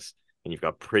 innings. and you've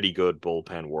got pretty good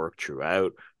bullpen work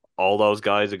throughout. All those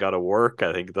guys have got to work.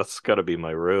 I think that's got to be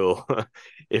my rule.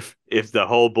 If the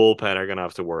whole bullpen are gonna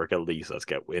have to work, at least let's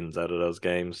get wins out of those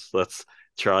games. Let's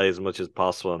try as much as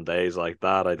possible on days like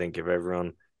that. I think if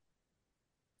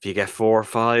you get 4 or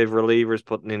 5 relievers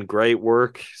putting in great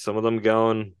work, some of them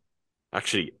going,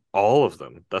 actually all of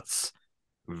them. That's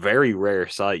very rare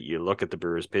sight. You look at the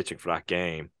Brewers pitching for that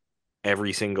game.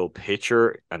 Every single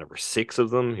pitcher, and there were 6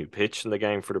 of them who pitched in the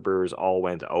game for the Brewers, all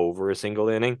went over a single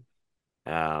inning.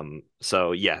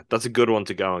 So yeah, that's a good one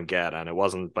to go and get, and it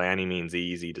wasn't by any means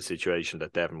easy, the situation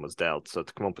that Devin was dealt. So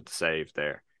to come up with the save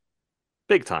there,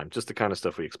 big time, just the kind of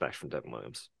stuff we expect from Devin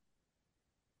Williams.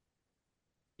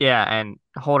 Yeah, and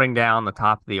holding down the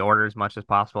top of the order as much as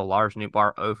possible. Lars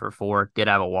Nootbaar 0 for 4, did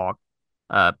have a walk.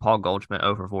 Paul Goldschmidt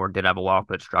 0 for 4, did have a walk,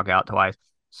 but struck out twice.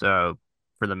 So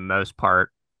for the most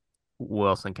part,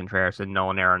 Wilson Contreras and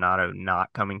Nolan Arenado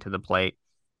not coming to the plate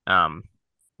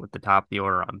with the top of the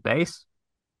order on base.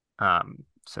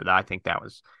 So I think that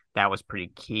was pretty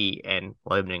key in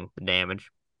limiting the damage.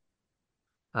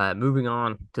 Moving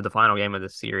on to the final game of the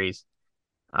series,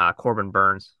 Corbin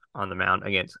Burns on the mound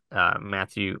against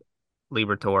Matthew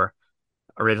Liberatore.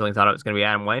 Originally thought it was going to be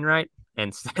Adam Wainwright.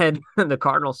 Instead, the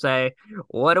Cardinals say,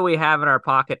 what do we have in our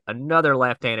pocket? Another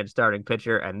left-handed starting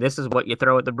pitcher, and this is what you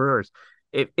throw at the Brewers.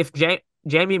 If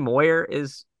Jamie Moyer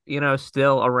is,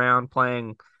 still around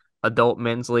playing adult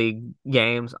men's league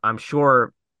games, I'm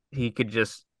sure he could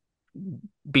just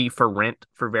be for rent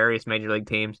for various major league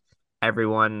teams.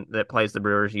 Everyone that plays the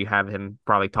Brewers, you have him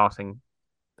probably tossing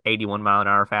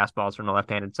 81-mile-an-hour fastballs from the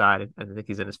left-handed side. I think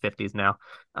he's in his 50s now.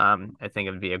 I think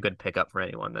it would be a good pickup for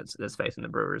anyone that's facing the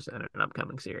Brewers in an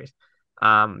upcoming series.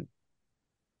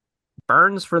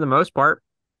 Burns, for the most part,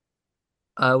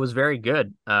 was very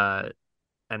good.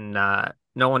 And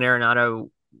Nolan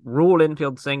Arenado ruled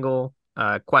infield single.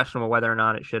 Questionable whether or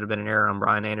not it should have been an error on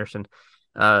Brian Anderson.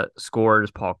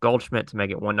 Scores Paul Goldschmidt to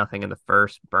make it 1-0 in the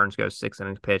first. Burns goes 6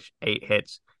 innings pitched, 8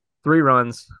 hits, 3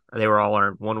 runs. They were all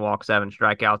earned, 1 walk, 7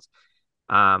 strikeouts.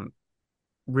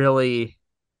 Really,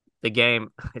 the game,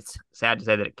 it's sad to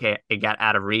say that it got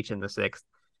out of reach in the 6th.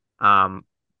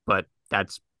 But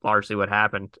that's largely what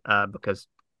happened because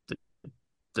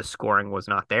the scoring was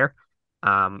not there.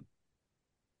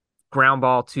 Ground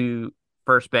ball to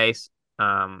first base.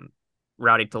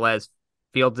 Rowdy Tellez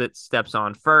fields it, steps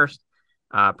on first.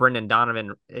 Brendan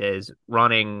Donovan is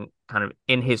running kind of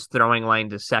in his throwing lane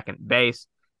to second base.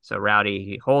 So Rowdy,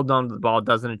 he holds on to the ball,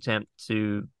 doesn't attempt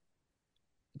to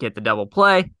get the double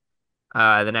play.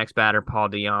 The next batter, Paul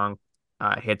DeJong,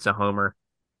 hits a homer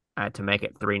to make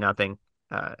it 3-0.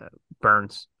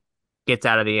 Burns gets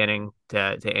out of the inning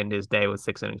to end his day with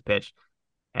 6 innings pitched.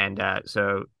 And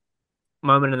so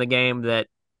moment in the game that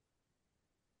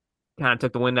kind of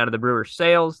took the wind out of the Brewers'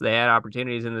 sails. They had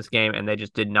opportunities in this game, and they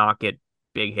just did not get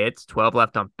big hits. 12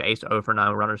 left on base, 0 for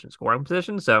 9 runners in scoring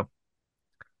position. So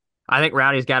I think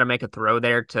Rowdy's got to make a throw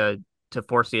there to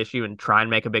force the issue and try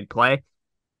and make a big play.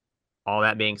 All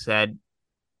that being said,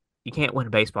 you can't win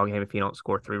a baseball game if you don't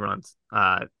score 3 runs.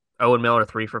 Owen Miller,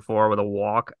 3 for 4 with a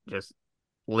walk, just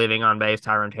living on base.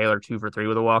 Tyrone Taylor, 2 for 3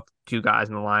 with a walk. 2 guys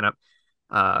in the lineup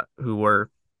who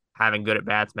were having good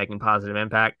at-bats, making positive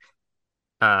impact.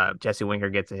 Jesse Winker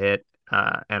gets a hit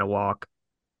and a walk.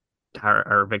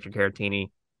 Victor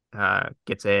Caratini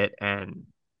gets a hit, and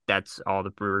that's all the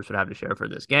Brewers would have to show for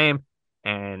this game.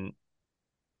 And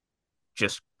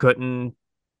just couldn't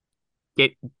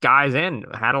get guys in.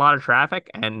 Had a lot of traffic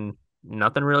and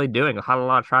nothing really doing. Had a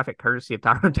lot of traffic courtesy of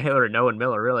Tyrone Taylor and Owen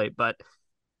Miller, really, but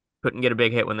couldn't get a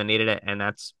big hit when they needed it. And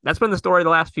that's been the story the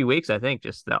last few weeks, I think.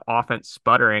 Just the offense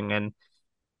sputtering and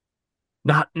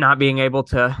not being able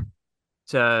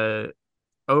to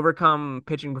overcome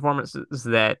pitching performances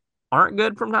that aren't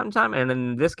good from time to time. And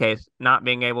in this case, not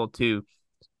being able to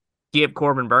give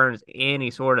Corbin Burns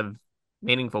any sort of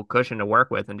meaningful cushion to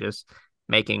work with and just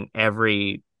making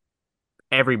every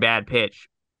bad pitch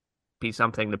be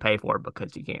something to pay for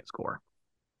because you can't score.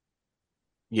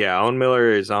 Yeah, Owen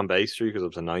Miller is on base streak because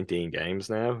up to 19 games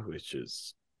now, which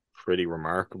is pretty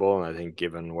remarkable. And I think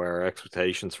given where our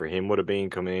expectations for him would have been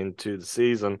coming into the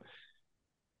season,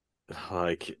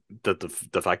 like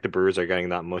the fact the Brewers are getting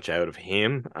that much out of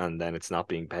him and then it's not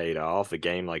being paid off, a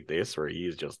game like this where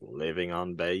he's just living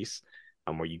on base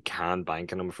and where you can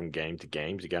bank on him from game to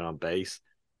game to get on base,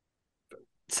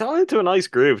 sell into a nice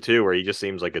groove too, where he just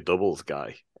seems like a doubles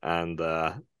guy, and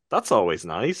that's always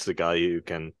nice, a guy who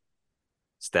can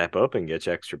step up and get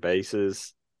you extra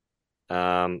bases.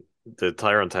 The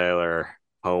Tyrone Taylor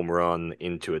home run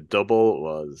into a double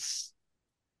was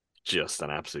just an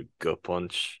absolute gut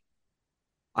punch.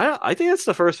 I think it's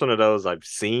the first one of those I've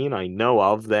seen. I know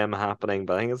of them happening,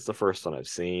 but I think it's the first one I've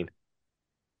seen.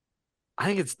 I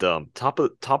think it's dumb. Top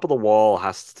of the wall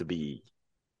has to be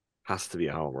a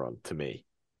home run to me.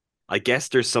 I guess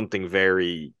there's something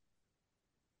very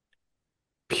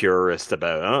purist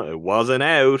about it wasn't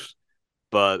out,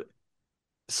 but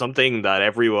something that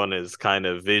everyone is kind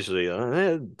of visually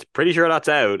pretty sure that's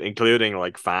out, including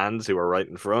like fans who are right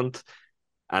in front.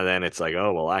 And then it's like,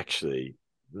 oh well, actually,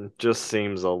 it just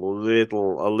seems a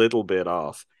little bit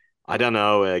off. I don't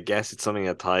know. I guess it's something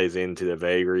that ties into the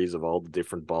vagaries of all the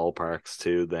different ballparks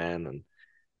too. Then and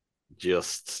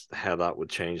just how that would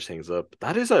change things up.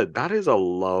 That is a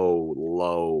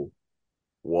low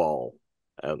wall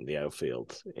out in the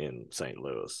outfield in St.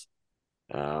 Louis.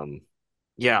 Um,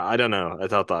 yeah, I don't know. I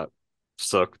thought that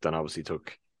sucked, and obviously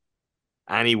took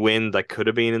any win that could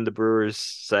have been in the Brewers'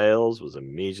 sails was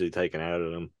immediately taken out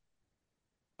of them.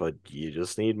 But you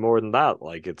just need more than that.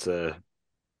 Like it's a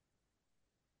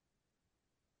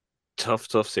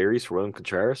tough series for William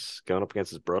Contreras going up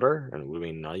against his brother, and it would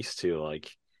be nice to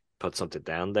like put something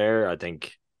down there. I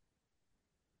think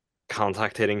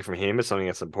contact hitting from him is something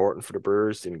that's important for the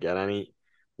Brewers. Didn't get any.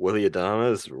 Willie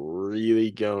Adama is really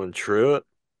going through it.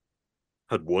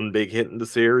 Had one big hit in the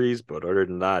series, but other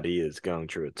than that, he is going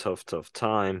through a tough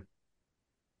time.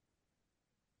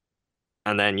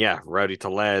 And then, yeah, Rowdy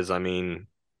Tellez, I mean,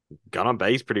 got on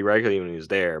base pretty regularly when he was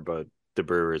there, but the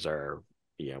Brewers are,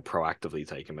 proactively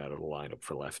taking him out of the lineup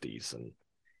for lefties and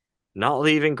not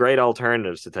leaving great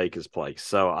alternatives to take his place.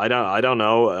 So I don't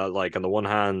know. Like on the one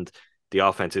hand, the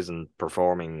offense isn't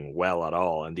performing well at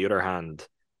all, and the other hand,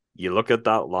 you look at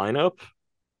that lineup.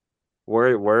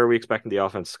 Where are we expecting the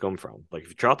offense to come from? Like if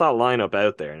you trot that lineup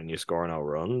out there and you score no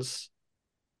runs,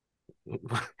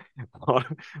 what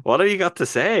what have you got to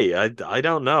say? I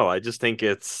don't know. I just think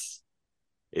it's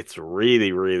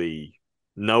really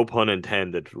no pun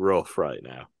intended rough right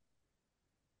now.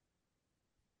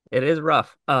 It is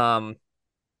rough.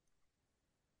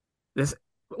 This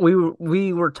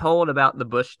we were told about the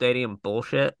Busch Stadium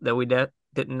bullshit that we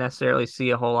didn't necessarily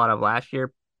see a whole lot of last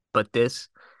year, but this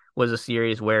was a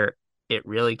series where it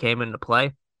really came into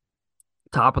play.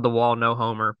 Top of the wall, no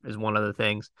homer is one of the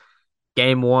things.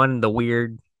 Game one, the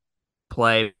weird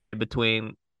play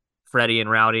between Freddie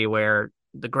and Rowdy where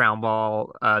the ground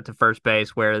ball to first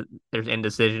base where there's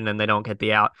indecision and they don't get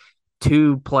the out.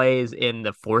 Two plays in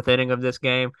the fourth inning of this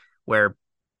game where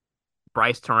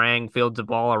Bryce Terang fields the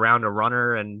ball around a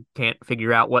runner and can't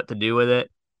figure out what to do with it.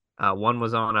 One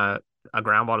was on a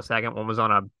ground ball to second. One was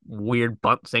on a weird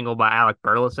bunt single by Alec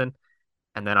Burleson.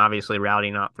 And then obviously Rowdy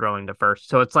not throwing to first.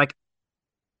 So it's like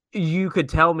you could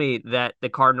tell me that the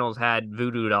Cardinals had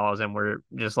voodoo dolls and were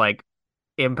just like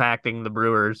impacting the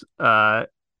Brewers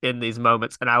in these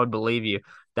moments, and I would believe you.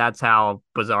 That's how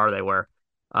bizarre they were.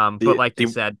 But like you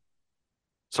said,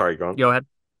 Sorry, go on. go ahead.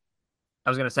 I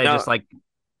was gonna say No, just like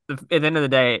at the end of the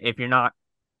day,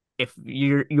 if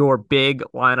your big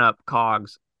lineup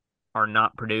cogs are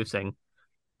not producing,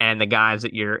 and the guys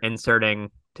that you're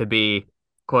inserting to be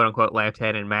quote unquote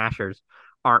left-handed mashers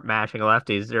aren't mashing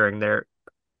lefties during their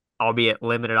albeit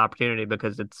limited opportunity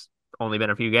because it's only been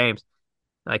a few games.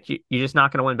 Like you're just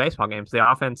not going to win baseball games. The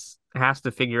offense has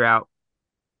to figure out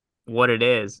what it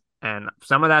is, and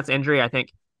some of that's injury. I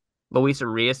think Luis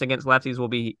Arias against lefties will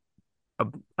be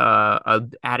a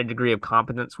added degree of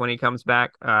competence when he comes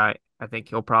back. I think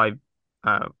he'll probably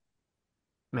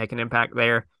make an impact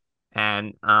there,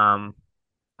 and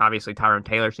obviously Tyrone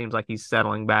Taylor seems like he's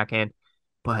settling back in,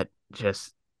 but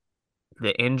just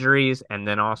the injuries and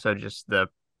then also just the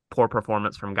poor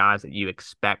performance from guys that you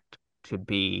expect to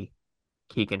be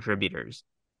key contributors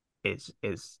is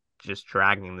just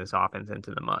dragging this offense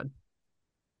into the mud.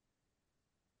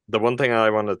 the one thing I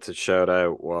wanted to shout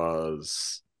out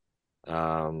was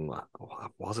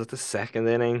it the second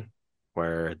inning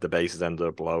where the bases ended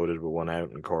up loaded with one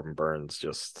out and Corbin Burns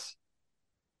just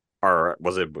or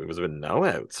was it with no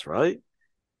outs, right?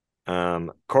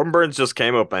 Corbin Burns just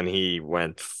came up and he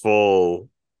went full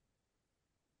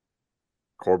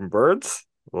Corbin Burns,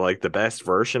 like the best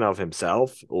version of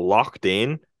himself, locked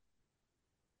in,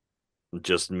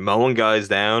 just mowing guys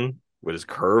down with his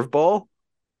curveball.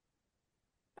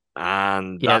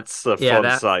 And Yeah, that's a yeah, fun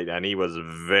that sight. And he was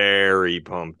very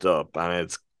pumped up.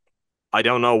 And I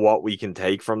don't know what we can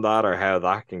take from that or how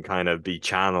that can kind of be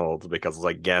channeled because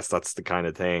I guess that's the kind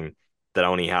of thing that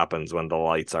only happens when the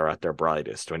lights are at their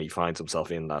brightest, when he finds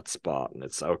himself in that spot and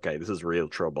it's okay, this is real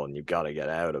trouble and you've got to get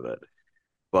out of it.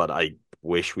 But I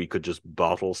wish we could just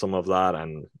bottle some of that.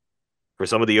 And for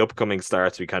some of the upcoming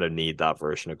starts, we kind of need that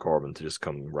version of Corbin to just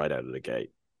come right out of the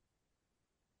gate.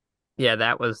 yeah,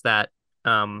 that was that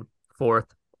fourth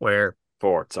where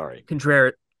Fourth, sorry.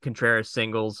 Contreras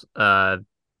singles the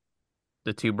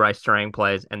two Bryce Terang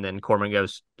plays, and then Corbin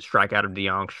goes strike out of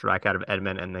DeYoung, strike out of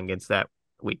Edman, and then gets that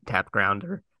weak tap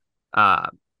grounder. By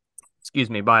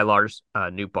Lars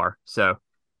Nootbaar. So,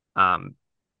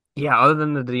 other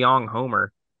than the DeYoung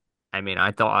homer, I mean,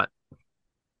 I thought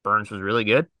Burns was really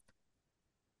good.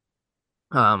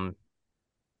 Matthew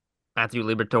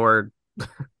Liberatore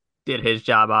did his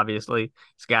job, obviously.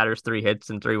 Scatters 3 hits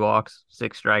and 3 walks,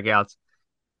 6 strikeouts.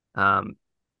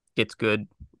 Gets good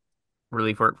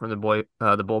relief work from the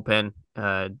bullpen.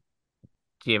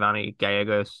 Giovanni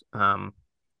Gallegos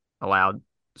allowed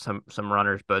some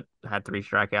runners, but had 3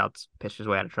 strikeouts, pitched his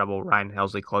way out of trouble. Ryan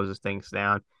Helsley closes things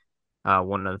down,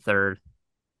 1 in the third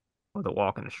with a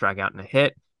walk and a strikeout and a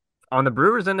hit. On the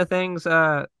Brewers end of things,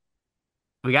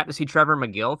 we got to see Trevor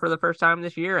McGill for the first time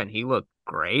this year, and he looked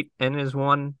great in his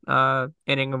 1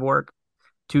 inning of work.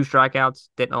 2 strikeouts,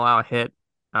 didn't allow a hit.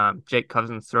 Jake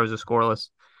Cousins throws a scoreless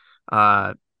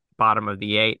bottom of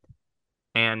the 8th.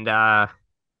 And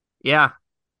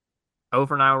 0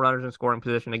 for 9 runners in scoring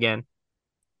position again.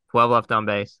 12 left on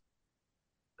base.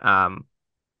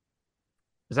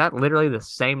 Is that literally the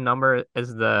same number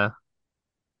as or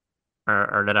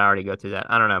did I already go through that?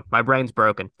 I don't know. My brain's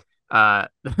broken. The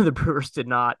Brewers did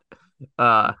not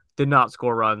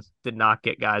score runs, did not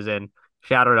get guys in.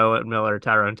 Shout out to Owen Miller,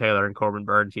 Tyrone Taylor, and Corbin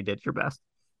Burns. You did your best.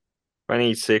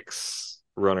 26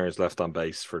 runners left on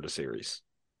base for the series,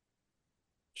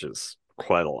 which is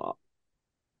quite a lot.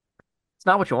 It's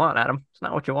not what you want, Adam. It's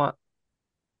not what you want.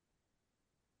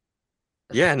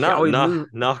 Yeah,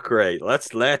 not great.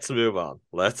 Let's move on.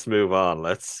 Let's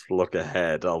look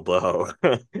ahead. Although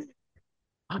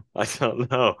I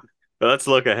don't know, but let's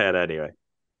look ahead anyway.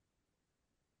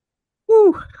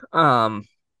 Woo. The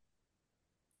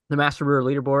Master Brewer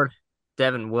leaderboard.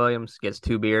 Devin Williams gets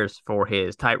 2 beers for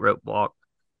his tightrope walk.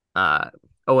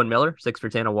 Owen Miller, 6 for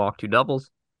 10, a walk, 2 doubles.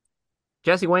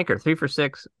 Jesse Winker, 3 for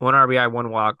 6, 1 RBI, 1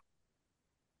 walk.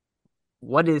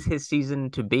 What is his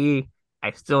season to be?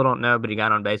 I still don't know, but he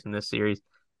got on base in this series.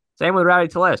 Same with Rowdy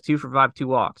Tellez, 2 for 5, 2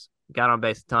 walks. Got on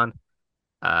base a ton.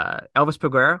 Elvis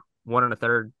Peguero, 1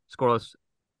 1/3 scoreless.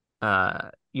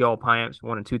 Yoel Payamps,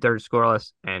 1 2/3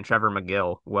 scoreless. And Trevor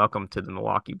McGill, welcome to the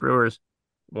Milwaukee Brewers.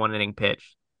 1 inning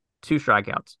pitch, 2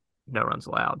 strikeouts, no runs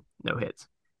allowed, no hits.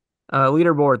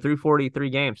 Leaderboard through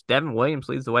 43 games. Devin Williams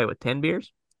leads the way with 10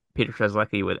 beers. Peter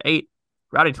Strzelecki with 8.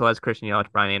 Rowdy Tellez, Christian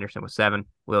Yelich, Brian Anderson with 7.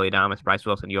 Willie Adames, Bryce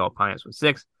Wilson, Yoel Payamps with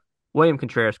 6. William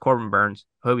Contreras, Corbin Burns,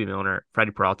 Hobie Milner,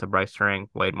 Freddie Peralta, Bryce Terang,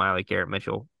 Wade Miley, Garrett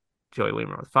Mitchell, Joey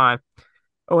Wiemer with 5.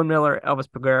 Owen Miller, Elvis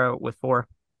Peguero with 4.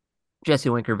 Jesse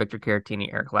Winker, Victor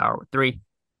Caratini, Eric Lauer with 3.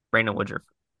 Brandon Woodruff,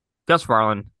 Gus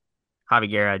Varland, Javi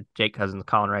Guerra, Jake Cousins,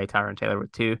 Colin Ray, Tyrone Taylor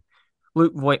with 2.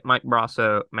 Luke Voigt, Mike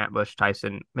Brasso, Matt Busch,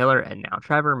 Tyson Miller, and now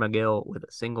Trevor McGill with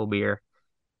a single beer.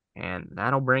 And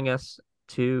that'll bring us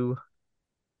to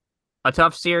a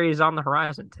tough series on the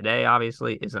horizon. Today,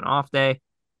 obviously, is an off day.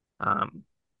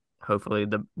 Hopefully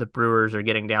the Brewers are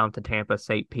getting down to Tampa,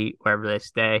 St. Pete, wherever they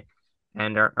stay,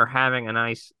 and are having a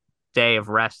nice day of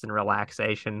rest and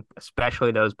relaxation,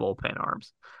 especially those bullpen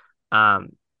arms.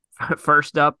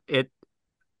 First up, it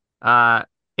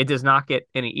does not get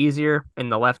any easier in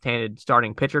the left-handed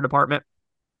starting pitcher department.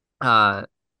 5:40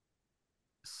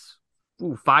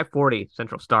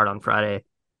 Central start on Friday,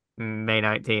 May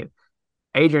 19th.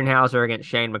 Adrian Hauser against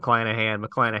Shane McClanahan.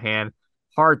 McClanahan,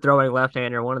 hard-throwing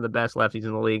left-hander, one of the best lefties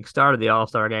in the league. Started the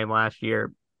All-Star game last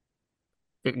year.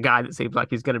 A guy that seems like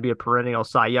he's going to be a perennial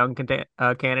Cy Young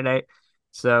candidate.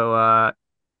 So,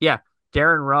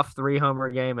 Darren Ruff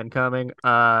 3-homer game incoming.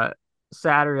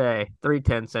 Saturday,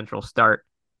 3:10 Central start,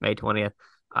 May 20th.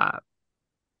 I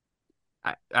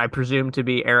presume to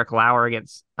be Eric Lauer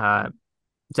against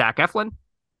Zach Eflin.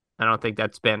 I don't think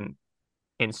that's been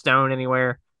in stone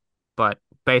anywhere, but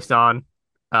based on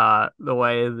the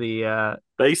way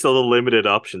based on the limited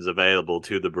options available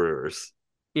to the Brewers.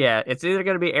 Yeah, it's either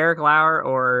going to be Eric Lauer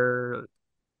or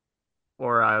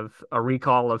a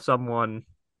recall of someone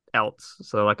else.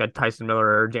 So like a Tyson Miller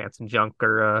or Jansen Junk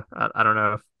or I don't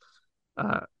know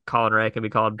if Colin Ray can be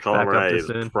called Colin back Ray up is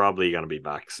soon. probably going to be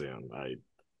back soon.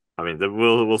 I mean,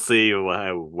 we'll see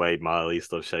how Wade Miley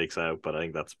stuff shakes out, but I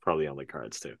think that's probably on the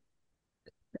cards too.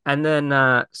 And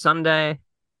then Sunday,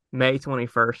 May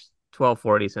 21st,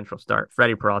 12:40 Central start.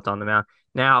 Freddie Peralta on the mound.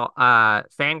 Now,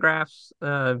 Fangraphs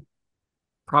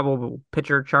probable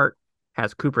pitcher chart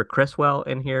has Cooper Criswell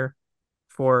in here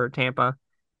for Tampa.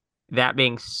 That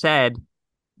being said,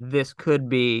 this could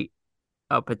be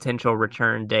a potential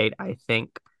return date, I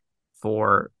think,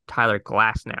 for Tyler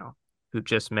Glasnow, who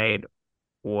just made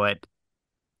what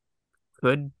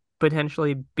could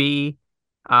potentially be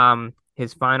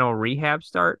his final rehab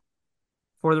start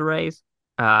for the Rays.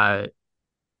 Uh,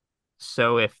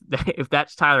 so if if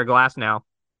that's Tyler Glass now,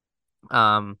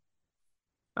 um,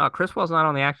 Chris Well's not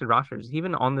on the active roster. Is he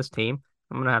even on this team?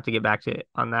 I'm gonna have to get back to it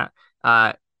on that.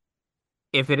 Uh,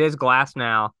 if it is Glass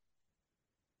now,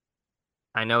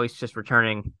 I know he's just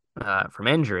returning from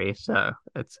injury, so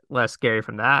it's less scary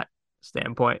from that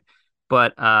standpoint.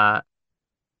 But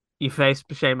you face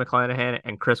Shane McClanahan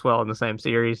and Chris Well in the same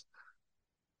series.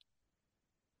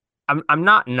 I'm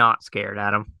not scared,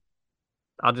 Adam.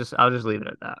 I'll just leave it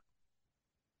at that.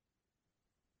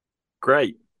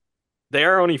 Great. They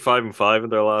are only 5-5 in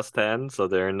their last 10, so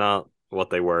they're not what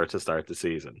they were to start the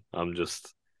season.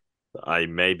 I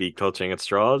may be clutching at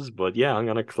straws, but yeah, I'm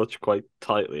gonna clutch quite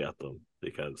tightly at them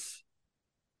because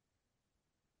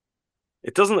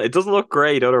it doesn't look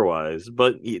great otherwise.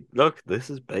 But look, this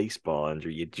is baseball,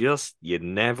 Andrew. You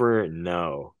never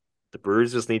know. The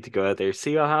Brewers just need to go out there,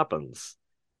 see what happens.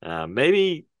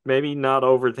 Maybe not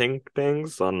overthink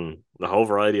things on the whole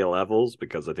variety of levels,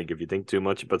 because I think if you think too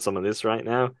much about some of this right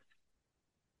now,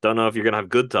 don't know if you're gonna have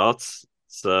good thoughts.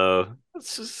 So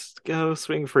let's just go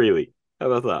swing freely.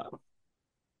 How about that?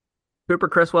 Cooper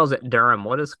Criswell's at Durham.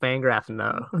 What does Fangraph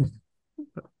know?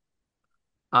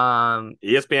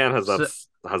 ESPN has So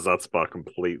that spot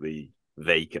completely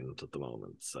vacant at the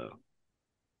moment. So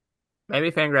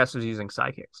maybe Fangraphs is using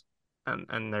psychics,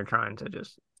 and they're trying to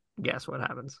just guess what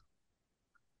happens.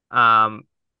 Um,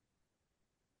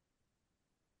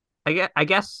 I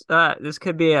guess this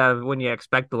could be a when you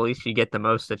expect the least you get the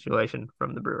most situation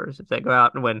from the Brewers. If they go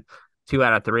out and win 2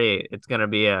 out of 3, it's going to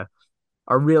be a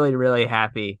really really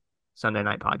happy Sunday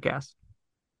night podcast.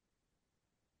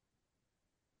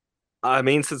 I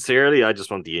mean, sincerely, I just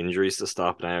want the injuries to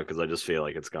stop now because I just feel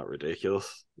like it's got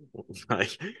ridiculous.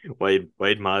 Like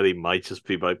Wade Miley might just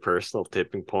be my personal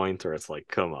tipping point, or it's like,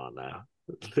 come on now,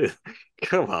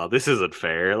 come on, this isn't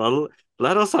fair.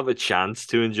 Let us have a chance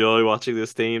to enjoy watching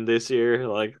this team this year.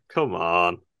 Like, come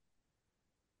on.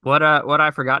 What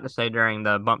I forgot to say during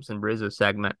the bumps and bruises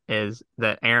segment is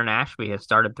that Aaron Ashby has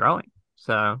started throwing.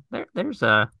 So there's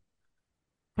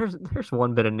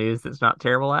one bit of news that's not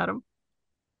terrible, Adam.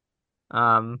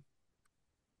 Um,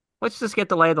 let's just get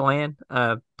the lay of the land.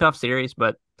 Tough series,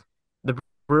 but the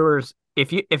Brewers,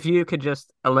 if you could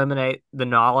just eliminate the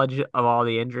knowledge of all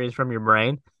the injuries from your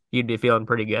brain, you'd be feeling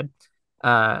pretty good.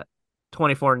 Uh,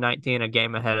 24-19, a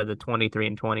game ahead of the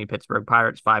 23-20 Pittsburgh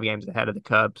Pirates, 5 games ahead of the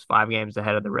Cubs, 5 games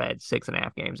ahead of the Reds,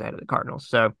 6.5 games ahead of the Cardinals.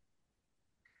 So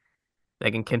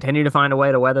they can continue to find a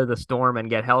way to weather the storm and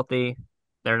get healthy.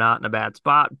 They're not in a bad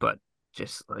spot, but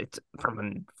just it's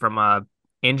from a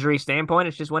injury standpoint,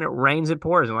 it's just when it rains, it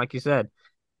pours. And like you said,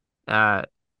 uh,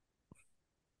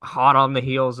 hot on the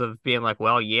heels of being like,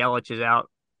 well, Yelich is out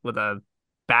with a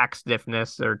back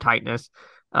stiffness or tightness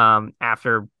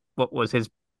after what was his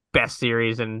best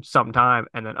series in some time.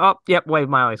 And then, oh, yep, Wade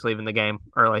Miley's leaving the game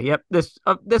early. Yep, this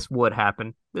would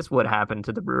happen. This would happen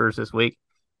to the Brewers this week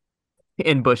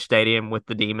in Busch Stadium with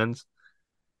the Demons.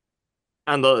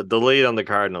 And the lead on the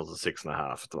Cardinals is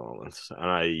 6.5 at the moment,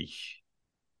 and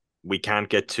we can't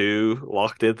get too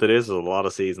locked into this. There's a lot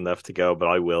of season left to go, but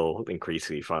I will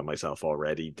increasingly find myself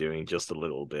already doing just a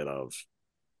little bit of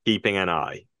keeping an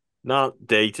eye. Not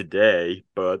day to day,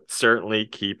 but certainly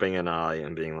keeping an eye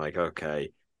and being like,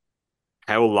 okay,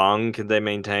 how long can they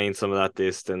maintain some of that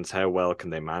distance? How well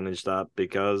can they manage that?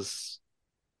 Because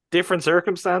different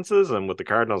circumstances, and with the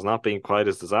Cardinals not being quite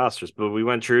as disastrous, but we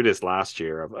went through this last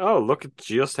year of, oh, look at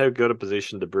just how good a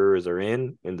position the Brewers are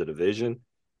in the division.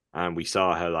 And we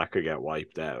saw how that could get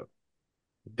wiped out.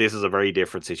 This is a very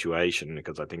different situation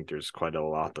because I think there's quite a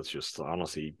lot that's just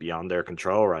honestly beyond their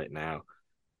control right now.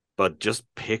 But just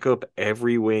pick up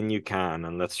every win you can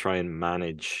and let's try and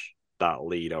manage that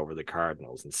lead over the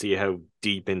Cardinals and see how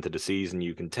deep into the season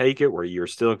you can take it, where you're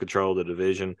still in control of the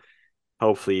division.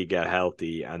 Hopefully you get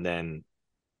healthy and then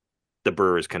the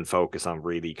Brewers can focus on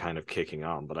really kind of kicking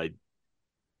on. But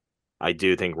I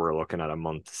do think we're looking at a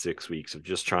month to 6 weeks of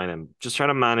just trying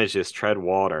to manage this, tread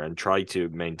water, and try to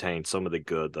maintain some of the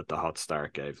good that the hot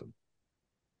start gave them.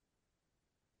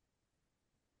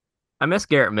 I miss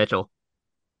Garrett Mitchell.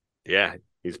 Yeah,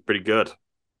 he's pretty good.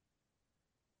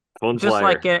 Fun Just player.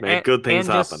 like it, Make good things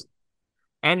and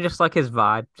happen. just like his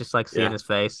vibe, just like seeing Yeah. his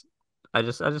face. I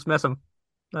just miss him.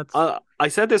 That's I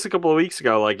said this a couple of weeks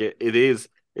ago. Like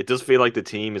it does feel like the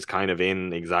team is kind of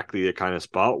in exactly the kind of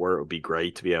spot where it would be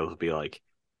great to be able to be like,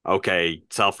 okay,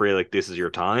 Self-Relic, this is your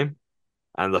time.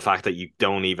 And the fact that you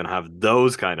don't even have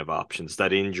those kind of options,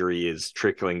 that injury is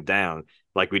trickling down.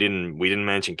 Like we didn't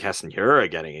mention Keston Hiura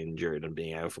getting injured and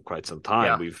being out for quite some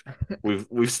time. Yeah.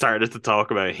 We've started to talk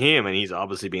about him, and he's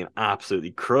obviously been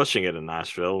absolutely crushing it in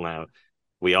Nashville. Now,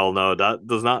 we all know that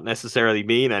does not necessarily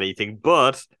mean anything,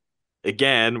 but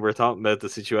again, we're talking about the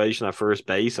situation at first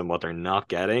base and what they're not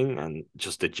getting, and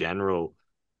just the general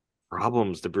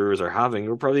problems the Brewers are having.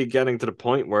 We're probably getting to the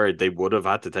point where they would have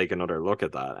had to take another look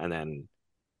at that, and then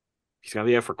he's going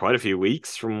to be out for quite a few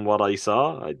weeks from what I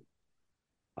saw.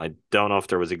 I don't know if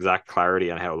there was exact clarity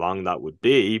on how long that would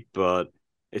be, but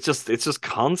it's just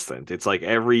constant. It's like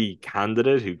every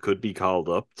candidate who could be called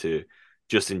up to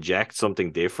just inject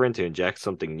something different, to inject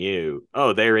something new.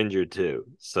 Oh, they're injured too.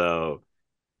 So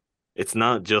it's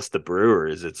not just the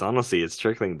Brewers. It's honestly, it's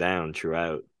trickling down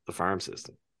throughout the farm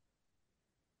system.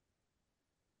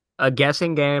 A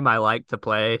guessing game I like to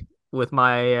play with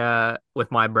my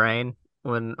brain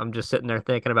when I'm just sitting there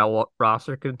thinking about what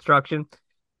roster construction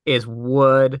is,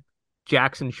 would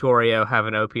Jackson Chourio have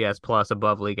an OPS plus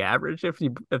above league average if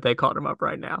they caught him up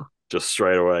right now? Just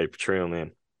straight away, threw him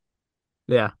in.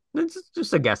 Yeah, it's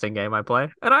just a guessing game I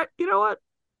play. And you know what?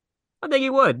 I think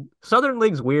he would. Southern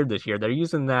League's weird this year. They're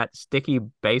using that sticky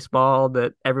baseball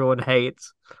that everyone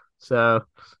hates. So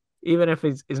even if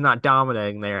he's not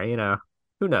dominating there,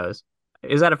 who knows?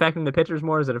 Is that affecting the pitchers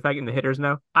more? Is it affecting the hitters?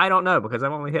 No, I don't know, because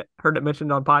I've only heard it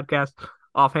mentioned on podcasts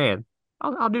offhand.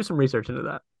 I'll do some research into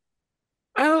that.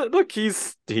 Look,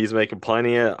 he's making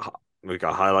plenty of. We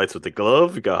got highlights with the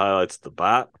glove. We got highlights with the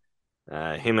bat.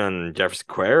 Him and Jefferson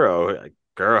Cuero.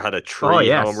 Cuero had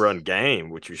a home run game,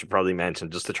 which we should probably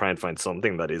mention just to try and find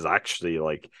something that is actually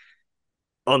like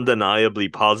undeniably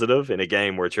positive in a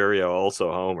game where Chourio also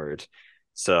homered.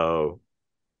 So,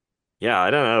 yeah,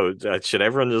 I don't know. Should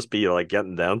everyone just be like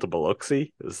getting down to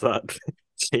Biloxi? Is that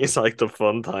seems like the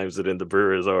fun times that in the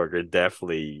Brewers org are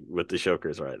definitely with the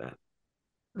Shookers right now.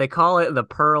 They call it the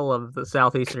Pearl of the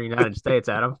Southeastern United States,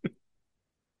 Adam.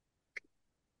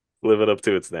 Live it up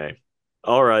to its name.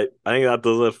 All right. I think that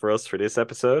does it for us for this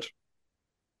episode.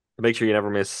 Make sure you never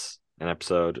miss an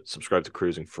episode. Subscribe to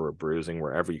Cruising for a Bruising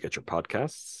wherever you get your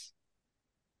podcasts.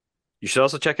 You should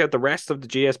also check out the rest of the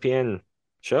GSPN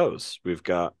shows. We've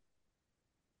got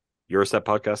Eurostep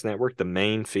Podcast Network, the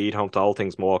main feed, home to all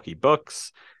things Milwaukee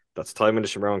Bucks. That's Ty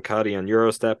Minishimaro and Cuddy on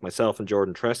Eurostep, myself and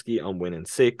Jordan Tresky on Win in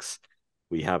 6.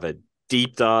 We have a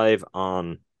deep dive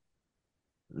on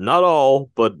not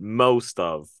all, but most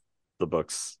of the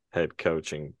Bucks head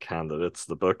coaching candidates.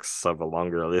 The Bucks have a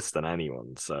longer list than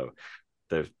anyone, so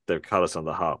they've caught us on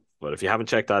the hop. But if you haven't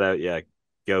checked that out yet,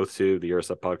 go to the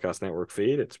Eurostep Podcast Network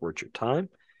feed. It's worth your time.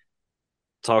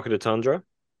 Talking to Tundra,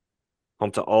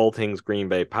 home to all things Green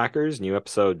Bay Packers. New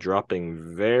episode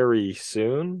dropping very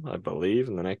soon, I believe,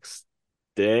 in the next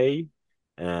day.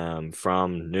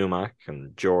 From Numac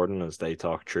and Jordan as they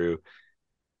talk through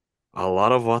a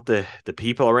lot of what the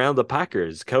people around the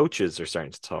Packers, coaches, are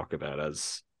starting to talk about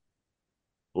as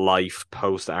life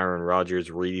post Aaron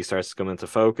Rodgers really starts to come into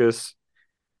focus.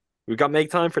 We've got Make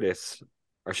Time for This,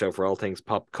 our show for all things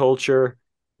pop culture,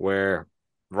 where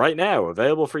right now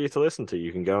available for you to listen to.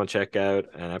 You can go and check out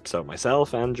an episode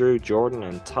myself, Andrew, Jordan,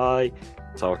 and Ty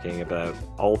talking about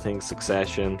all things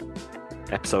Succession,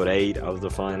 episode 8 of the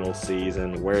final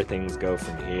season, where things go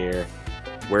from here,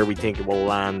 where we think it will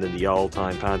land in the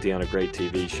all-time pantheon of great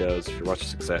TV shows. If you're watching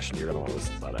Succession, you're going to want to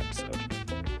listen to that episode.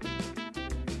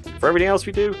 For everything else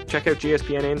we do, check out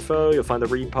GSPN Info. You'll find the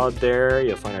Repod there.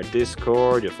 You'll find our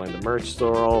Discord. You'll find the merch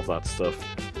store, all of that stuff.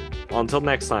 Until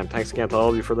next time, thanks again to all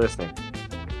of you for listening.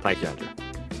 Thank you, Andrew.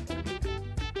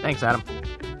 Thanks, Adam.